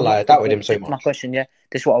can't lie. I doubted him so much. My question, yeah.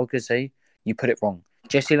 This is what I was going to say. You put it wrong.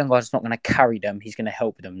 Jesse Lingard's not going to carry them. He's going to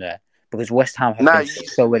help them there because West Ham have been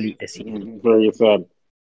so elite this season. Very sad.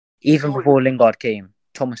 Even before Lingard came,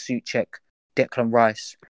 Thomas Suchek, Declan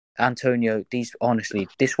Rice, Antonio. This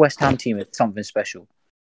West Ham team is something special.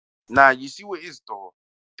 Nah, you see what it is though.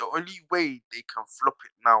 The only way they can flop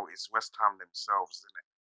it now is West Ham themselves, isn't it?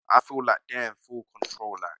 I feel like they're in full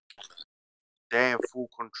control. They're in full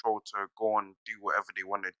control to go and do whatever they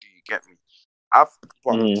want to do. You get me? I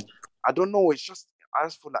don't know. I just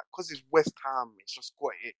feel like because it's West Ham, it's just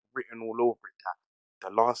got it written all over it that the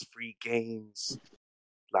last 3 games,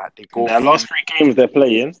 like they go. The last 3 games they're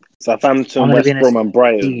playing: Southampton, I'm gonna be West Brom, and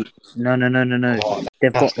Brighton. No. Oh,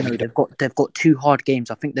 They've that's got gonna be they've got 2 hard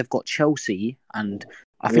games. I think they've got Chelsea and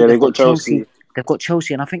I think Yeah, they've they've got Chelsea. They've got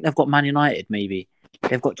Chelsea and I think they've got Man United. Maybe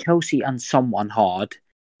they've got Chelsea and someone hard.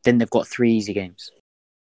 Then they've got 3 easy games.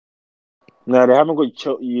 No, they haven't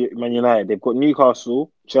got Man United. They've got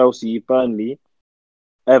Newcastle, Chelsea, Burnley,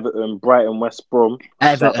 Everton, Brighton, West Brom,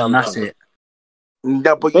 Everton, that's Southampton. it.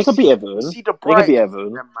 Yeah, but They you could see, beat Everton. see the They could beat Brightons Everton.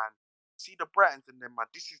 and them, man. See the Brightons and them, man.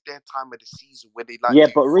 This is their time of the season where they like. Yeah,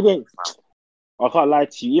 to but really, fam. I can't lie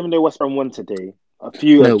to you. Even though West Brom won today,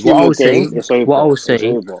 two What I more will say, games, it's over. what I will It's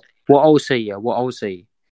say, over. what I will say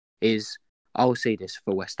is, I will say this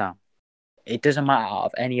for West Ham. It doesn't matter out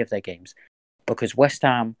of any of their games because West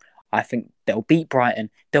Ham, I think they'll beat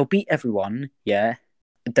Brighton. They'll beat everyone, yeah,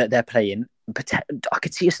 that they're playing. I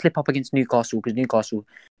could see a slip up against Newcastle because Newcastle,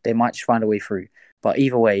 they might just find a way through. But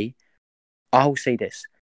either way, I will say this.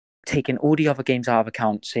 Taking all the other games out of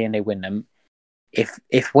account, saying they win them,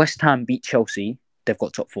 if West Ham beat Chelsea, they've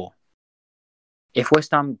got top 4. If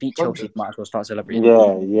West Ham beat Chelsea, they might as well start celebrating.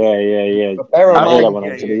 Yeah. But bear in I hear that mind,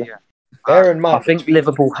 one actually. bear in I mind, think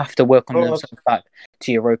Liverpool have to work on third, themselves back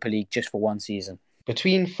to Europa League just for one season.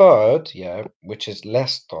 between third, yeah, which is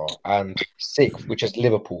Leicester, and 6th, which is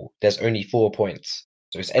Liverpool, there's only 4 points.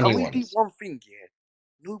 So it's Can we do anyone's. one thing here?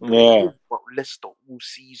 Nobody Yeah. knows about Leicester all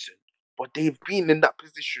season, but they've been in that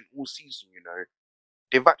position all season. You know,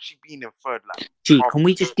 they've actually been in third. Like, Gee, can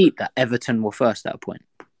we just deep that Everton were first at a point?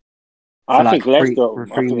 I think Leicester. For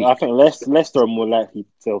 3 weeks. I think Leicester are more likely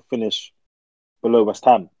to finish below West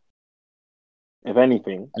Ham, if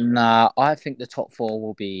anything. Nah, I think the top 4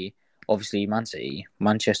 will be obviously Man City,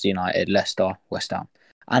 Manchester United, Leicester, West Ham.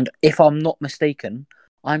 And if I'm not mistaken,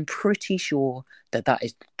 I'm pretty sure that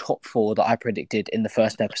is the top 4 that I predicted in the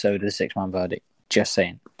first episode of the 6-Man Verdict. Just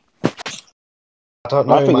saying. I don't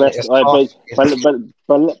know, I think man. Leicester,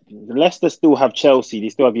 but Leicester still have Chelsea. They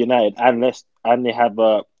still have United, and they have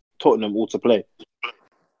Tottenham all to play.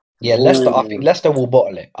 Yeah, Leicester. I think Leicester will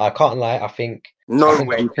bottle it. I can't lie. I think. no To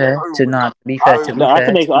way. be fair, No to way. not be fair, to be No, I fair,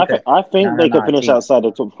 think they can finish Gee, outside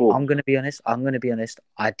the top 4. I'm gonna be honest.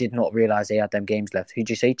 I did not realize they had them games left.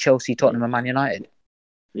 Who'd you say? Chelsea, Tottenham, and Man United.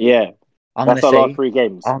 Yeah, that's our last 3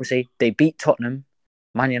 games. I'm gonna say they beat Tottenham,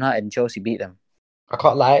 Man United, and Chelsea beat them. I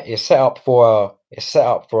can't lie. It's set up for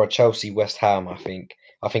a Chelsea West Ham. I think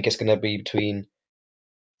it's going to be between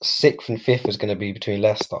 6th and 5th is going to be between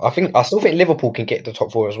Leicester. I still think Liverpool can get the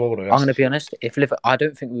top 4 as well. Though. I'm gonna be honest. I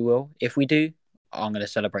don't think we will. If we do, I'm gonna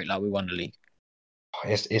celebrate like we won the league.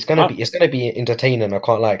 It's gonna be entertaining. I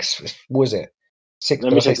can't lie. What is it? 6.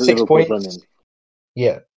 Let me check 6 Liverpool's points. running.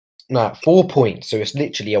 Yeah, 4 points. So it's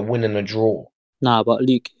literally a win and a draw. Nah, but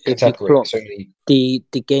Luke, if you clock the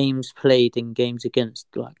games played and games against,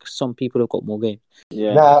 like some people have got more games.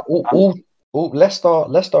 Yeah. Nah, all Leicester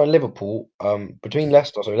and Liverpool. Between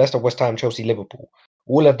Leicester, West Ham, Chelsea, Liverpool.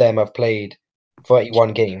 All of them have played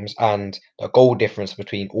 31 games, and the goal difference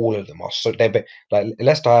between all of them are so they're like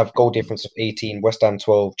Leicester have goal difference of 18, West Ham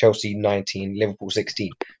 12, Chelsea 19, Liverpool 16.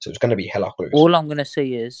 So it's going to be hella close. All I'm gonna say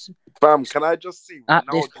is, Fam, can I just see at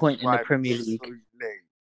this point in the Premier League, so lame.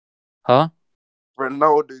 huh?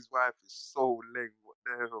 Ronaldo's wife is so lame. What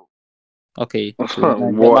the hell? Okay, so we're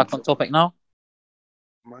gonna get back on topic now.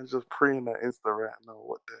 Man, just praying at Insta right now.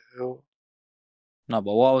 What the hell? No,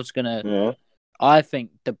 but what I was gonna, I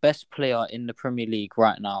think the best player in the Premier League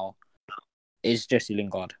right now is Jesse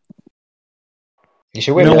Lingard. You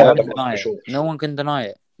should win. No one can deny it. No one can deny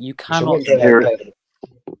it. You cannot.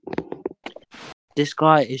 This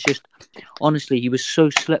guy is just, honestly, he was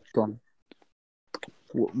so slept on.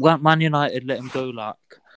 Man United let him go like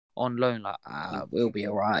on loan, like we'll be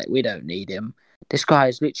alright. We don't need him. This guy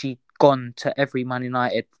has literally gone to every Man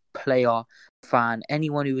United player, fan,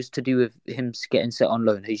 anyone who was to do with him getting set on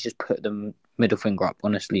loan. He's just put them middle finger up.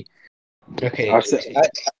 Honestly. Okay. I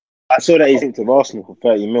saw that he's into Arsenal for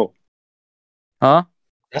 30 mil. Huh?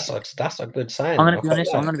 That's a good sign. I'm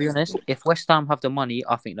gonna be honest. If West Ham have the money,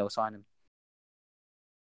 I think they'll sign him.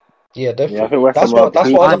 Yeah, definitely. Yeah, I think that's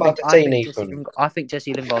what I was about to say, Nathan. I think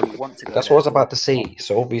Jesse Lingard will want to go. That's what I was about to say.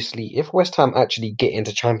 So obviously, if West Ham actually get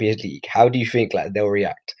into Champions League, how do you think like they'll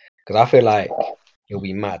react? Because I feel like he'll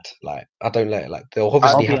be mad. Like I don't like they'll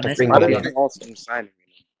obviously have to bring him in. Arsenal signing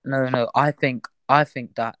him. No. I think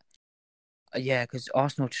that. Yeah, because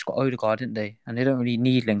Arsenal just got Odegaard, didn't they? And they don't really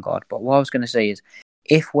need Lingard. But what I was going to say is,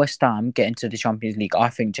 if West Ham get into the Champions League, I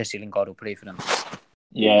think Jesse Lingard will play for them.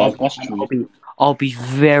 Yeah, that's true. I'll be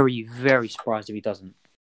very, very surprised if he doesn't.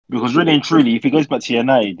 Because really and truly, if he goes back to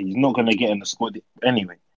United, he's not going to get in the squad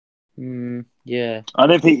anyway. Yeah. I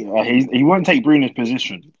don't think he won't take Bruno's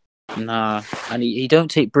position. Nah, and he don't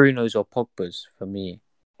take Bruno's or Pogba's for me.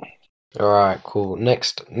 All right, cool.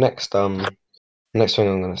 Next thing I'm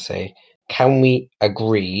gonna say: can we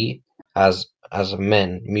agree as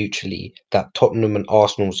men mutually that Tottenham and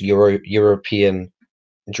Arsenal's European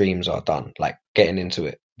dreams are done? Like getting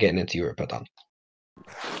into Europe are done.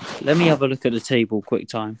 Let me have a look at the table, quick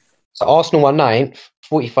time. So Arsenal are 9th,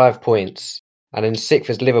 45 points, and then 6th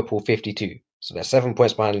is Liverpool, 52. So they're 7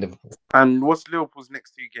 points behind Liverpool. And what's Liverpool's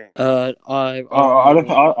next 2 games? I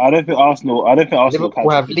don't think Arsenal.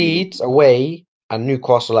 Liverpool have Leeds away and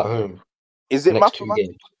Newcastle at home. Is it next 2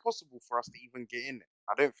 mathematically games. possible for us to even get in it?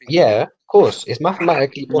 I don't think. Yeah, of course. It's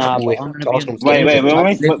mathematically possible but if I'm gonna be Arsenal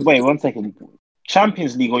honest. Wait, 1 second.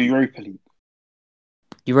 Champions League or Europa League?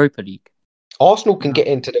 Europa League. Arsenal can get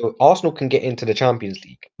into the Champions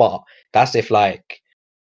League, but that's if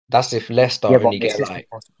Leicester only get like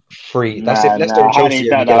 3. That's if Leicester and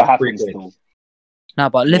Chelsea only get like 3 points. No,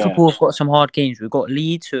 but Liverpool have got some hard games. We've got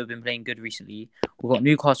Leeds, who have been playing good recently. We've got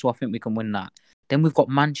Newcastle. I think we can win that. Then we've got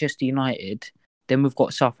Manchester United. Then we've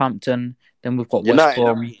got Southampton. Then we've got West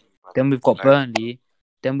Brom. Then we've got Burnley.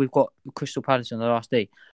 Then we've got Crystal Palace on the last day.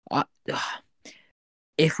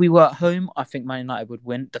 If we were at home, I think Man United would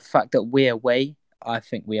win. The fact that we're away, I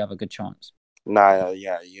think we have a good chance.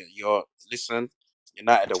 You're listen.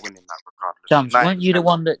 United are winning that regardless. Damz, weren't you the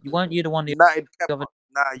one that? United Pepper.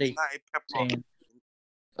 United Pepper.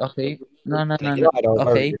 Okay. No.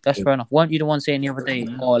 Okay, that's fair enough. Weren't you the one saying the other day,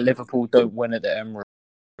 Liverpool don't win at the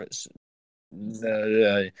Emirates?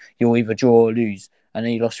 You'll either draw or lose. And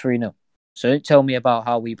then you lost 3-0. So don't tell me about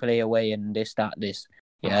how we play away and this.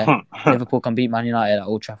 Yeah. Liverpool can beat Man United at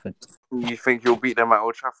Old Trafford. You think you'll beat them at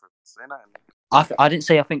Old Trafford? Say that. I didn't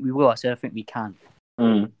say I think we will. I said I think we can.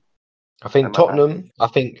 I think Tottenham. I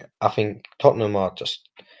think Tottenham are just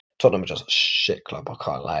a shit club. I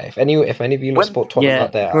can't lie. If any of you support Tottenham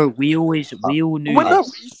out there, bro, we all knew. You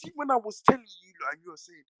see, when I was telling you, and you were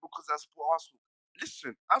saying because I support Arsenal.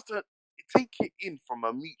 Listen, after take it in from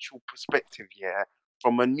a mutual perspective,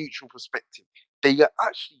 they are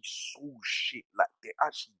actually so shit. Like they're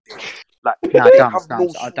actually dead. Like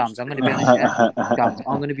Damz, I'm gonna be honest. Damz,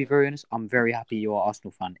 I'm gonna be very honest. I'm very happy you're an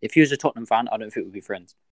Arsenal fan. If you was a Tottenham fan, I don't think we'd be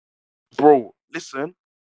friends. Bro, listen.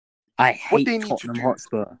 I hate Tottenham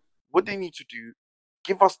Hotspur. What they need to do,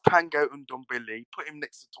 give us Tango and Ndombele, put him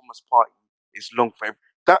next to Thomas Partey. It's long for him.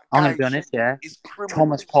 That guy, I'm gonna be honest, is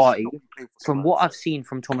Thomas Partey. From what I've seen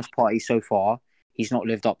from Thomas Partey so far, he's not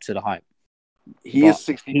lived up to the hype. He is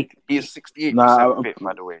 68% fit,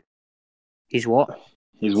 by the way. He's what?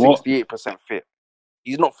 He's what? 68% fit.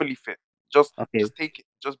 He's not fully fit. Just take it.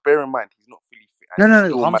 Just bear in mind, he's not fully fit.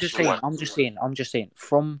 No. I'm just saying.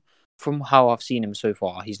 From how I've seen him so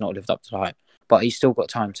far, he's not lived up to the hype. But he's still got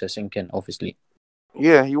time to sink in, obviously.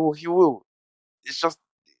 Yeah, he will. It's just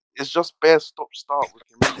bare stop-start with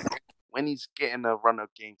him. When he's getting a run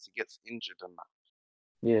of games, he gets injured and that.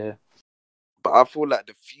 Yeah. But I feel like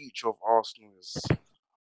the future of Arsenal is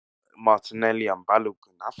Martinelli and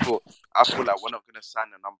Balogun. I feel like we're not going to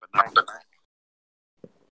sign a number 9.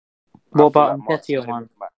 What about Nketiah, man?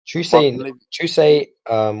 True say,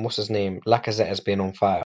 what's his name? Lacazette has been on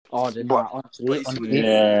fire. Honestly,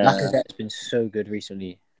 Lacazette's been so good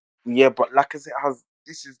recently. Yeah, but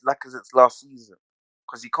this is Lacazette's last season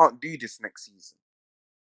because he can't do this next season.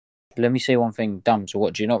 Let me say one thing, Damz. So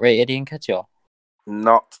what, do you not rate Eddie Nketiah?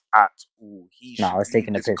 Not at all. I was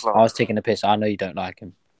taking the piss. I know you don't like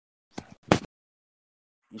him.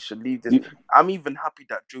 He should leave this. I'm even happy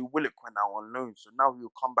that Joe Willock went out on loan, so now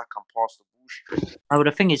he'll come back and pass the ball straight. No,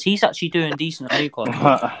 the thing is, he's actually doing decent at Newcastle.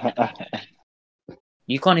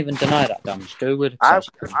 You can't even deny that, Damz. Joe Willock's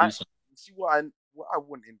actually doing decent. See what I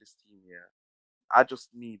want in this team here. We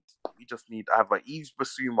just need either Yves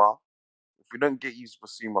Bissouma. If we don't get Yves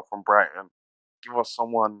Bissouma from Brighton, give us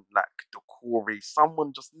someone like Decore,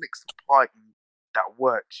 someone just next to Partey that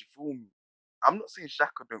works. You feel me? I'm not saying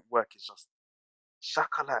Xhaka don't work. It's just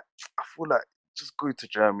Xhaka. Like I feel like just go to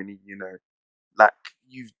Germany. You know, like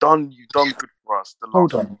you've done good for us.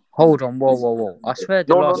 Hold on. Whoa. I swear, in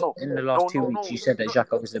the last 2 weeks, you said that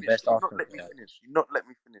Xhaka was the best Arsenal player. You not let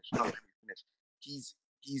me finish. He's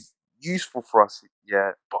useful for us,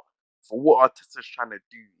 yeah, but for what Arteta's trying to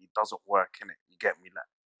do, it doesn't work, innit? You get me? Like,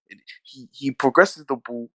 he progresses the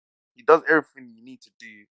ball, he does everything you need to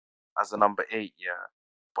do as a number 8, yeah,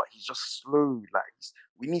 but he's just slow. Like,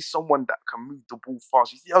 we need someone that can move the ball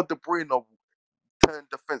fast. You see how De Bruyne will turn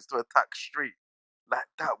defense to attack straight like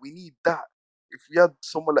that? We need that. If we had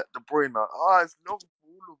someone like De Bruyne, it's long for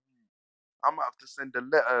all of you. I might have to send a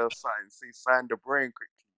letter or something, say sign De Bruyne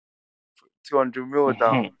quickly. 200 mil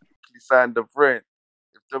down, quickly sign De Bruyne.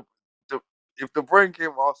 If De Bruyne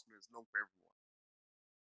came to Arsenal, it's long for everyone.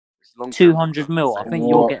 It's long for 200 everyone. mil. I think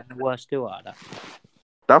you're getting the worst deal out of that.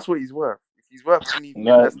 That's what he's worth. If he's worth anything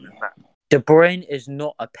No. less than that, De Bruyne is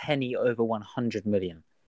not a penny over 100 million.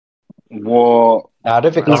 What? I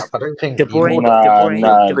don't think. Nah. I don't think. De Bruyne,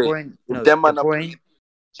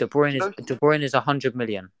 De Bruyne is 100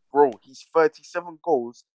 million. Bro, he's 37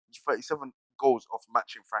 goals. He's 37 goals off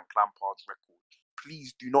matching Frank Lampard's record.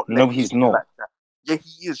 Please do not let No, me he's speak not. like that. Yeah,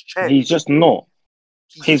 he is. Check. He's just not.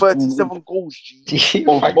 He's 37 goals, G.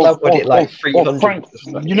 Frank Lampard hit like 300. Frank,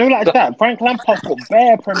 you know, like that. Frank Lampard's got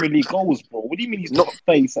bare Premier League goals, bro. What do you mean he's not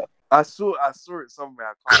face? I saw it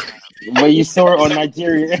somewhere. I can't lie. Where you saw it on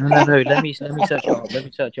Nigeria? No. Let me search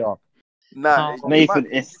it up. Nah, Nathan,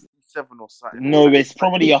 it's 7 or something. no, it's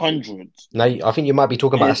probably 100. No, I think you might be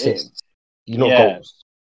talking about assists. You're not goals.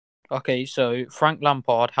 Okay, so Frank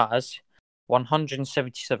Lampard has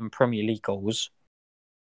 177 Premier League goals.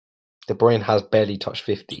 De Bruyne has barely touched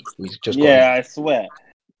 50. He's just I swear.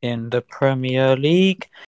 In the Premier League,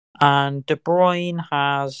 and De Bruyne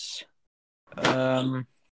has not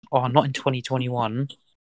in 2021.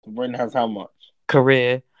 De Bruyne has how much?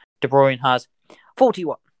 Career, De Bruyne has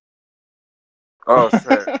 41. Oh,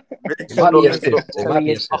 sorry. So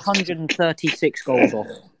he is 136 goals off.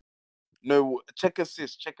 No, check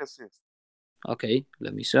assist. Okay,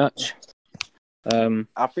 let me search.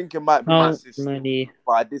 I think it might be how assist, many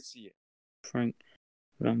but I did see it. Frank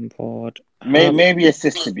Lampard? Maybe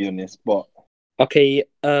assist, to be honest, but okay.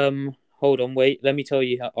 Hold on, wait. Let me tell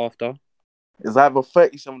you after. It's either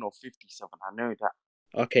 37 or 57. I know that.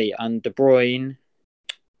 Okay, and De Bruyne,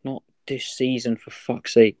 not this season, for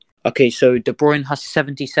fuck's sake. Okay, so De Bruyne has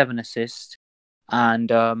 77 assists,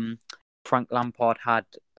 and Frank Lampard had.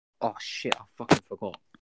 Oh shit! I fucking forgot.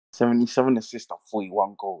 77 assists and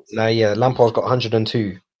 41 goals. No, yeah, Lampard's got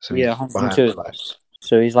 102. So yeah, 102.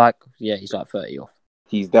 So he's like 30 off.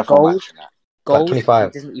 He's definitely matching that. Goals, like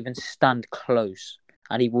 25. He doesn't even stand close,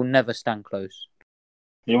 and he will never stand close.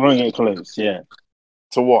 he won't get close. Yeah.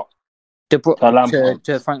 To what? To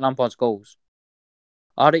Frank Lampard's goals.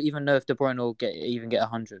 I don't even know if De Bruyne will even get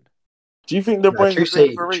 100. Do you think De Bruyne is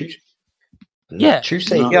overrated?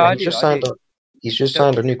 He's just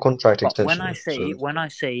signed a new contract extension. When I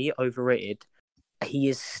say overrated, he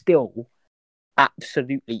is still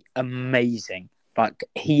absolutely amazing. Like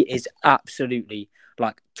he is absolutely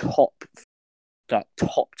top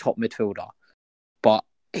midfielder. But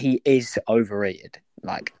he is overrated.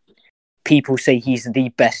 Like people say he's the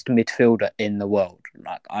best midfielder in the world.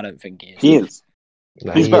 Like I don't think he is. He is.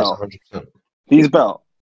 No, he's better. 100%. He's better.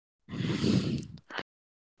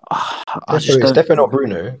 It's definitely not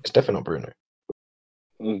Bruno.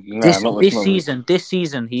 This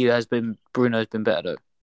season Bruno's been better though.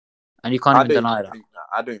 And you can't even deny that.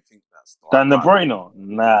 I don't think that's than De Bruyne.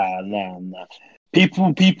 Nah.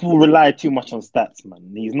 People rely too much on stats,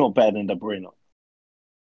 man. He's not better than De Bruyne.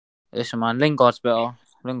 Listen, man, Lingard's better.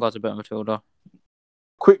 Lingard's a better midfielder.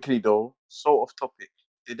 Quickly though, so off topic.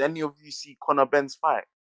 Did any of you see Conor Ben's fight?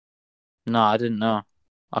 No, I didn't know.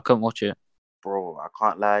 I couldn't watch it. Bro, I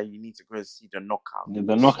can't lie. You need to go and see the knockout. The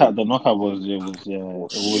knockout was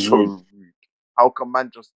so rude. How can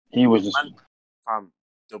man just? He was just. Fam,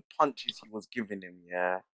 the punches he was giving him,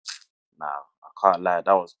 yeah. Nah, I can't lie.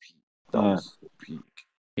 That was peak. That was peak.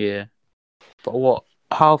 Yeah. But what?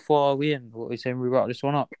 How far are we in? What are we saying? We wrap this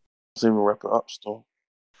one up. So we'll wrap it up, still.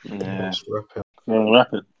 Yeah.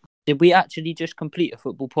 Wrap it. Did we actually just complete a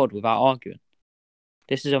football pod without arguing?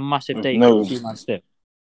 This is a massive day for the 2-man step.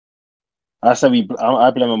 I said I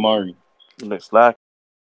blame Amari. Looks like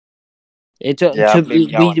we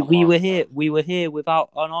were here without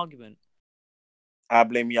an argument. I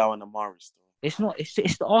blame Yao and Amari still.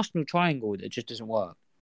 It's the Arsenal triangle that just doesn't work.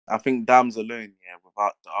 I think Damz alone,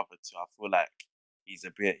 without the other two, I feel like he's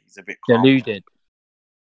a bit calmer. Deluded.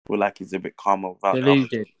 I feel like he's a bit calmer without deluded.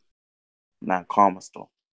 The other two. Nah, calmer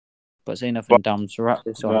still. But say nothing, Damz. Wrap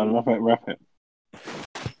this on. Wrap it.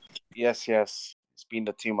 Yes. It's been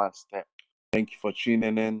the 2-man step. Thank you for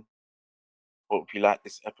tuning in. Hope you like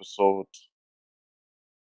this episode.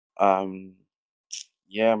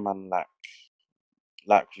 Yeah, man,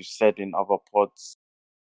 like you said in other pods,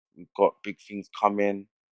 we've got big things coming.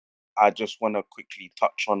 I just want to quickly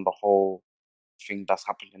touch on the whole thing that's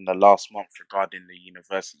happened in the last month regarding the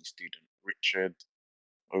university student, Richard.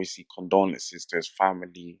 Obviously, condolences to his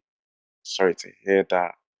family. Sorry to hear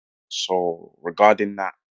that. So, regarding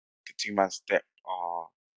that, the 2-man step are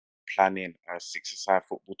planning a 6-a-side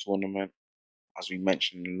football tournament, as we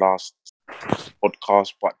mentioned in the last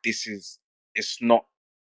podcast. But it's not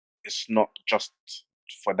just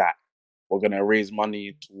for that. we're gonna raise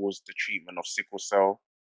money towards the treatment of sickle cell.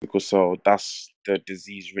 Sickle cell, that's the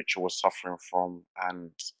disease Richard was suffering from,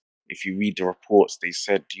 and if you read the reports, they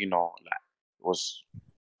said, you know, like it was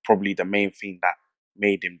probably the main thing that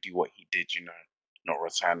made him do what he did. You know, not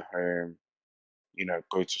return home. You know,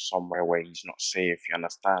 go to somewhere where he's not safe. You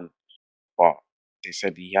understand? But they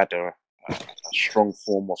said he had a strong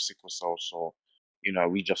form of sickle cell. So, you know,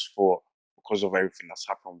 we just thought because of everything that's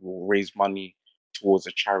happened, we'll raise money towards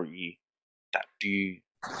a charity that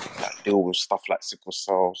deal with stuff like sickle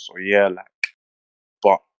cell. So yeah, like,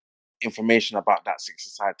 but information about that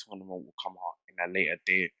six-a-side tournament will come out in a later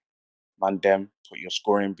date. Mandem, put your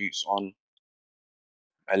scoring boots on.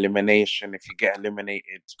 Elimination. If you get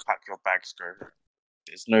eliminated, pack your bags, go.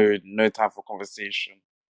 There's no time for conversation.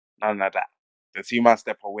 None of that. The 2-man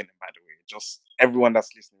step are winning, by the way. Just everyone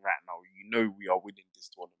that's listening right now, you know we are winning this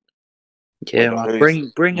tournament. Yeah,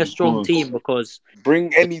 man. Bring a strong team, because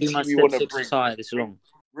bring any team you want to bring. It's long.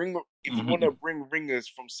 Bring if you want to bring ringers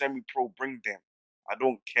from semi-pro, bring them. I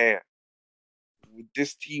don't care. With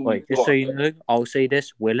this team, wait, just so you know, I'll say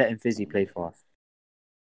this: we're letting Fizzy play for us.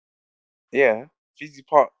 Yeah, Fizzy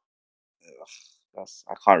part.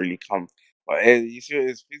 I can't really come. But you see,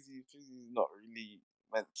 it's Fizzy is not really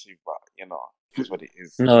meant to. But you know, it's what it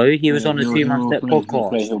is. No, he was on a 2-man step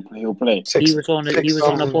podcast. He'll play. He was on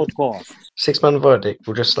a podcast. 6-man verdict.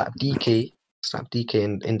 We'll just slap DK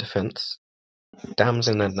in defense. Damz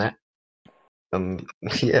in the net.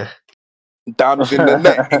 Yeah. Damz in the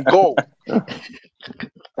net in goal.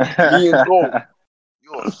 Me in goal.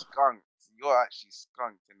 You're skunked. You're actually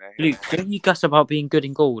skunked in the head. Luke, don't you guess about being good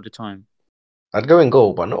in goal all the time? I'd go in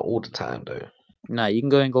goal, but not all the time, though. No, you can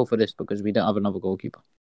go in goal for this because we don't have another goalkeeper.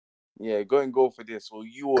 Yeah, go and go for this. Or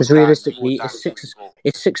you because realistically, it's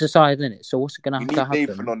six-a-side, isn't it? So what's going to have to happen?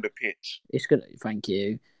 Nathan on the pitch. Thank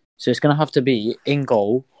you. So it's going to have to be in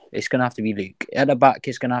goal. It's going to have to be Luke. At the back,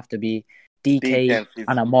 it's going to have to be DK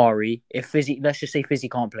and Amari. If Fizzy, let's just say Fizzy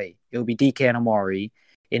can't play, it'll be DK and Amari.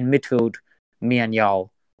 In midfield, me and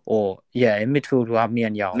Yao. Or in midfield we'll have me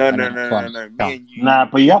and Yao. No. Me and you. Nah,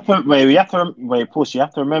 but you have to wait. Push. You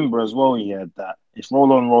have to remember as well, that it's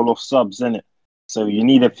roll on, roll off subs, isn't it? So you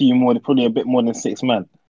need a few more, probably a bit more than 6 men.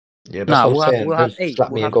 Yeah, that's what I'm saying. We'll have 8.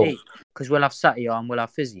 We'll have 8 because we'll have Satya and we'll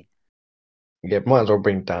have Fizzy. Yeah, might as well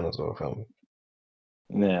bring Dan as well, fam.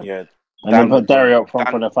 Yeah. And then put Dario up front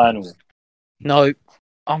for the final. No,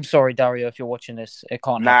 I'm sorry, Dario, if you're watching this, it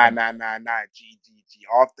can't happen. Nah. G.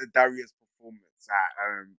 After Dario's performance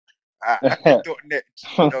at .net,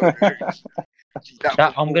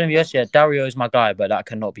 I'm going to be honest, Dario is my guy, but that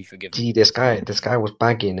cannot be forgiven. Gee, this guy was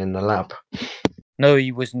bagging in the lab. No,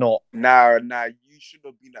 he was not. Nah, you should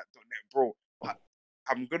have been at .net, bro.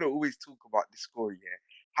 I'm going to always talk about this score,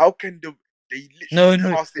 How can they literally No,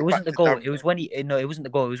 it wasn't the goal. It was when it wasn't the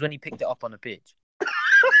goal. It was when he picked it up on the pitch.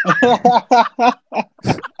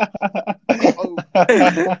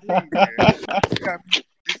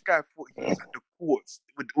 This guy thought he was at the courts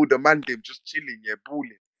with all the mandem just chilling,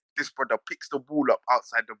 balling. This brother picks the ball up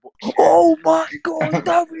outside the box. Oh my God,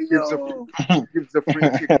 Dario! Gives a free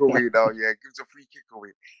kick away now, gives a free kick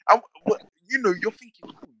away. And you're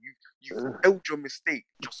thinking, you held your mistake.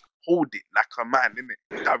 Just hold it like a man, innit?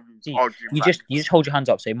 You just hold your hands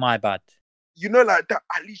up, say my bad. Like that.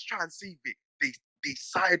 At least try and save it. They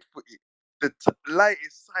side foot it. The light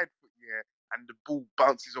is side foot, and the ball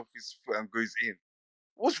bounces off his foot and goes in.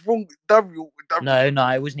 What's wrong with Dario? No,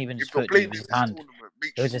 it wasn't even his foot. It was his hand.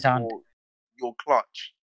 It was his hand. Your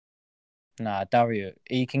clutch. Nah, Dario,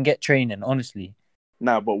 you can get training, honestly.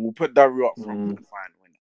 Nah, but we'll put Dario up front for the final.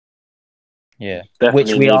 Yeah,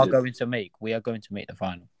 definitely which we are going to make. We are going to make the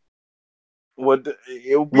final. Well,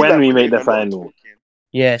 it'll be when we make the final.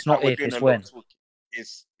 Yeah, it's not if, it's when.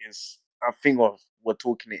 It's a thing of we're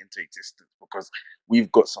talking it into existence because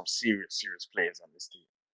we've got some serious players on this team.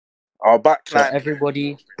 Our back line. So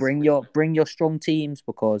everybody, bring your strong teams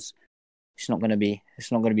because it's not going to be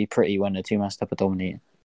pretty when the 2-man step are dominating.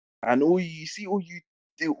 And all you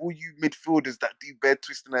midfielders that do bare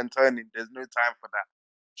twisting and turning, there's no time for that.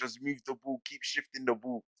 Just move the ball, keep shifting the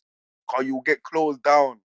ball, or you'll get closed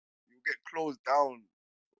down.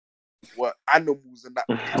 What animals and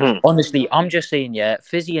that? Honestly, I'm just saying,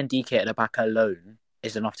 Fizzy and DK at the back alone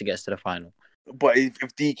is enough to get us to the final. But if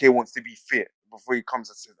DK wants to be fit before he comes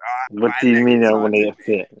and says, what do you mean when they get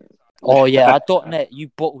fit? Oh yeah, at .net you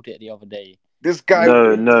bottled it the other day. This guy.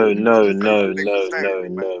 No.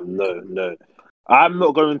 I'm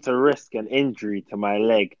not going to risk an injury to my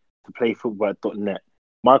leg to play football at .net.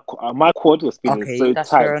 My quad was feeling so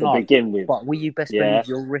tight to begin with. But will you best believe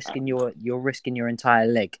you're risking your entire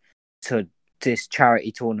leg to this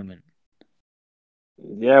charity tournament?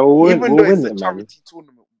 Yeah, we'll Even though win it's a it, man. charity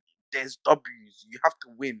tournament, there's W's. You have to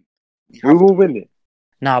win. We will win it.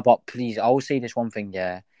 Nah, but please, I will say this one thing,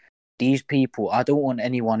 yeah. These people, I don't want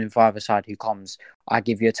anyone in either side who comes, I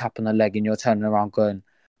give you a tap on the leg and you're turning around going,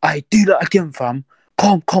 I do that again, fam.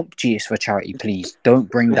 Come, G, it's for charity, please. Don't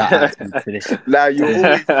bring that attitude to this. Nah, you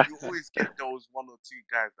always get those one or two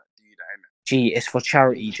guys that do that, innit? G, it's for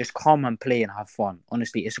charity. Just come and play and have fun.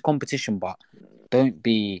 Honestly, it's a competition, but don't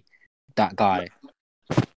be that guy.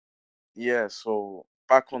 Yeah, so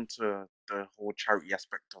back onto the whole charity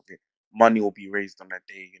aspect of it. Money will be raised on that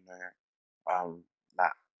day,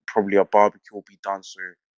 like probably a barbecue will be done, so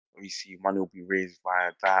obviously money will be raised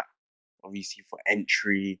via that. Obviously for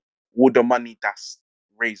entry, all the money that's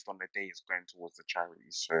raised on the day is going towards the charity.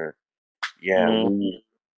 So yeah,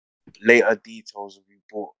 later details will be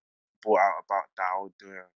brought out about that. I'll do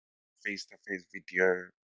a face-to-face video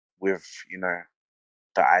with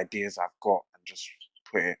the ideas I've got and just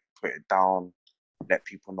put it down, let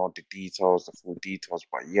people know the details, the full details.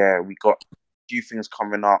 But yeah, we got a few things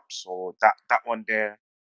coming up, so that one there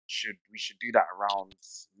we should do that around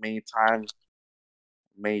May time,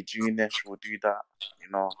 May June-ish. We'll do that.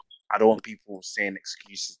 I don't want people saying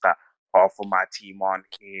excuses that half of my team aren't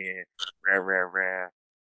here, rare.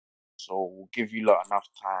 So we'll give you lot enough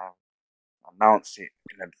time. Announce it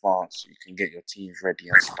in advance so you can get your teams ready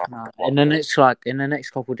and stuff. In the next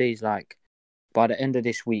couple of days, like by the end of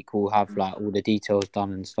this week, we'll have like all the details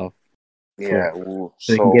done and stuff. Yeah, so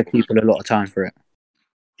we can give people a lot of time for it.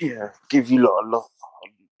 Yeah, give you lot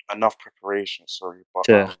enough preparation. Sorry, but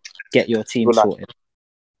to get your team sorted.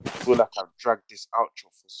 I feel like I've dragged this outro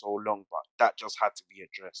for so long, but that just had to be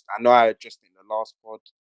addressed. I know I addressed it in the last pod,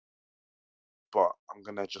 but I'm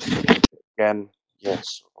gonna just again.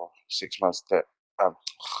 Yes, 6 months step,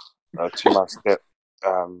 2 months step,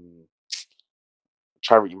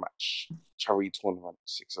 charity match, charity tournament,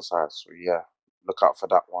 6-a-side. So yeah, look out for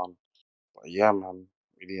that one. But yeah, man,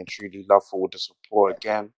 really and truly love for all the support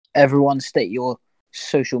again. Everyone state your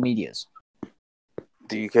social medias.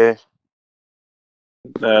 DK.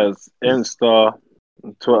 There's Insta,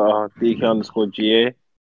 Twitter, DK_GA.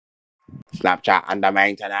 Snapchat under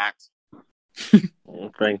maintenance.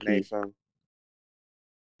 Thank you. Nathan.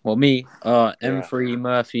 Well, me, M3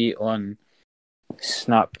 Murphy on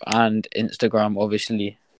Snap and Instagram.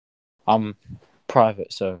 Obviously, I'm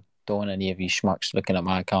private, so don't want any of you schmucks looking at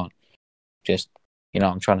my account. Just,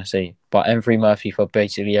 I'm trying to say. But M3 Murphy for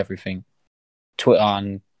basically everything. Twitter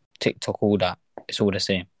and TikTok, all that. It's all the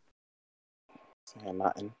same. Yeah,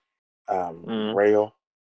 nothing. Rayo.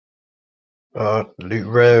 Luke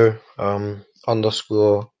Rayo,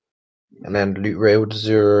 _ and then Luke Rayo with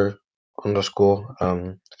 0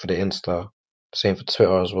 _ for the Insta. Same for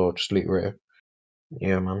Twitter as well, just Luke Rayo.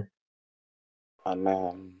 Yeah, man. And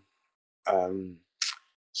then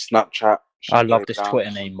Snapchat. I love this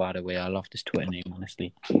Twitter name, by the way. I love this Twitter name,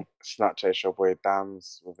 honestly. Snapchat is your boy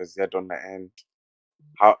Damz with a Z on the end.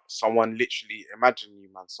 How someone literally, imagine you,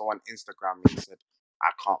 man, someone Instagram me and said, I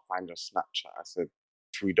can't find your Snapchat. I said,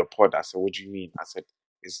 through the pod. I said, what do you mean? I said,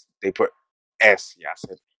 they put S. Yeah, I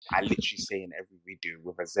said, I literally say in every video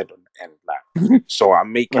with a Z on the end. Like, so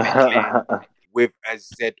I'm making it clear with a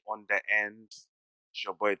Z on the end. It's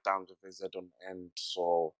your boy Damz with a Z on the end.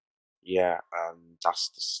 So yeah, that's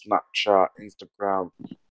the Snapchat, Instagram,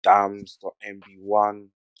 Damz.mb1,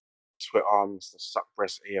 Twitter, Mr.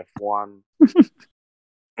 SuckBreastAF1.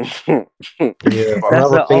 Yeah,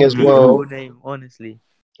 another thing as well. Name, honestly.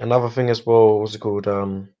 Another thing as well. What's it called?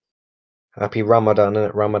 Happy Ramadan,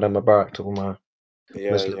 innit? Ramadan Mubarak to all my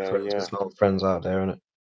Muslim friends out there, innit?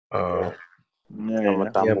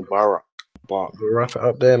 Ramadan Mubarak. But we'll wrap it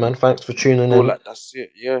up there, man. Thanks for tuning in. Like that's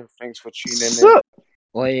it. Yeah, thanks for tuning in.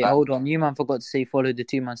 Wait, hold on. You man forgot to say follow the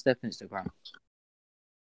 2 Man Step Instagram.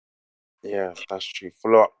 Yeah, that's true.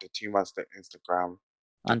 Follow up the 2 Man Step Instagram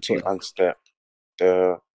and 2 Man Step,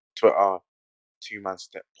 the Twitter 2 Man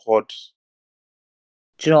Step Pod.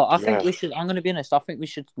 Do you know? I think we should. I'm gonna be honest. I think we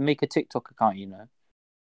should make a TikTok account.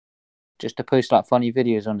 Just to post like funny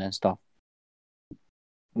videos on there and stuff.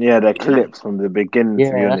 Yeah, they're clips from the beginning.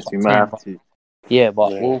 To be honest, we might have to. Yeah,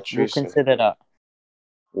 but we'll consider that.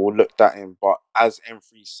 We'll look that in. But as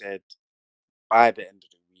M3 said, by the end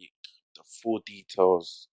of the week, the full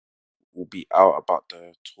details will be out about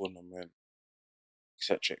the tournament,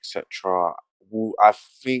 etc., etc. I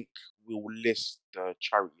think we'll list the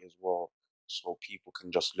charity as well, so people can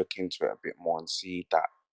just look into it a bit more and see that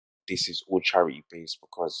this is all charity based.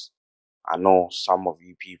 Because I know some of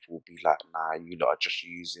you people will be like, "Nah, you lot are just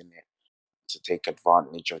using it to take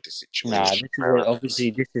advantage of the situation." Nah,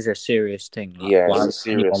 obviously this is a serious thing. It's a serious.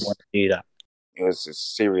 Anyone want to do that? it was a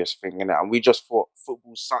serious thing, innit? And we just thought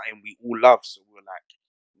football's something we all love, so we were like,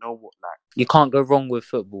 you know what, like, You can't go wrong with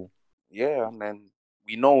football. yeah. And then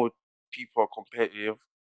we know people are competitive,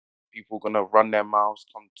 people gonna run their mouths,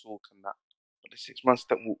 come talk and that. But the 6 month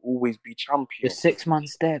step will always be The champion. 6 month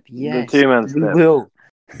step, yes, The 2-man we step. will.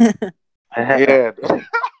 Yeah,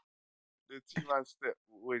 the 2 man step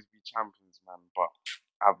will always be champions, man. But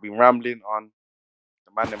I've been rambling on.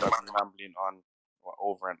 The man them have been rambling on. We're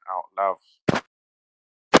over and out. Love.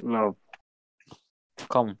 No.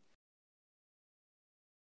 Come on.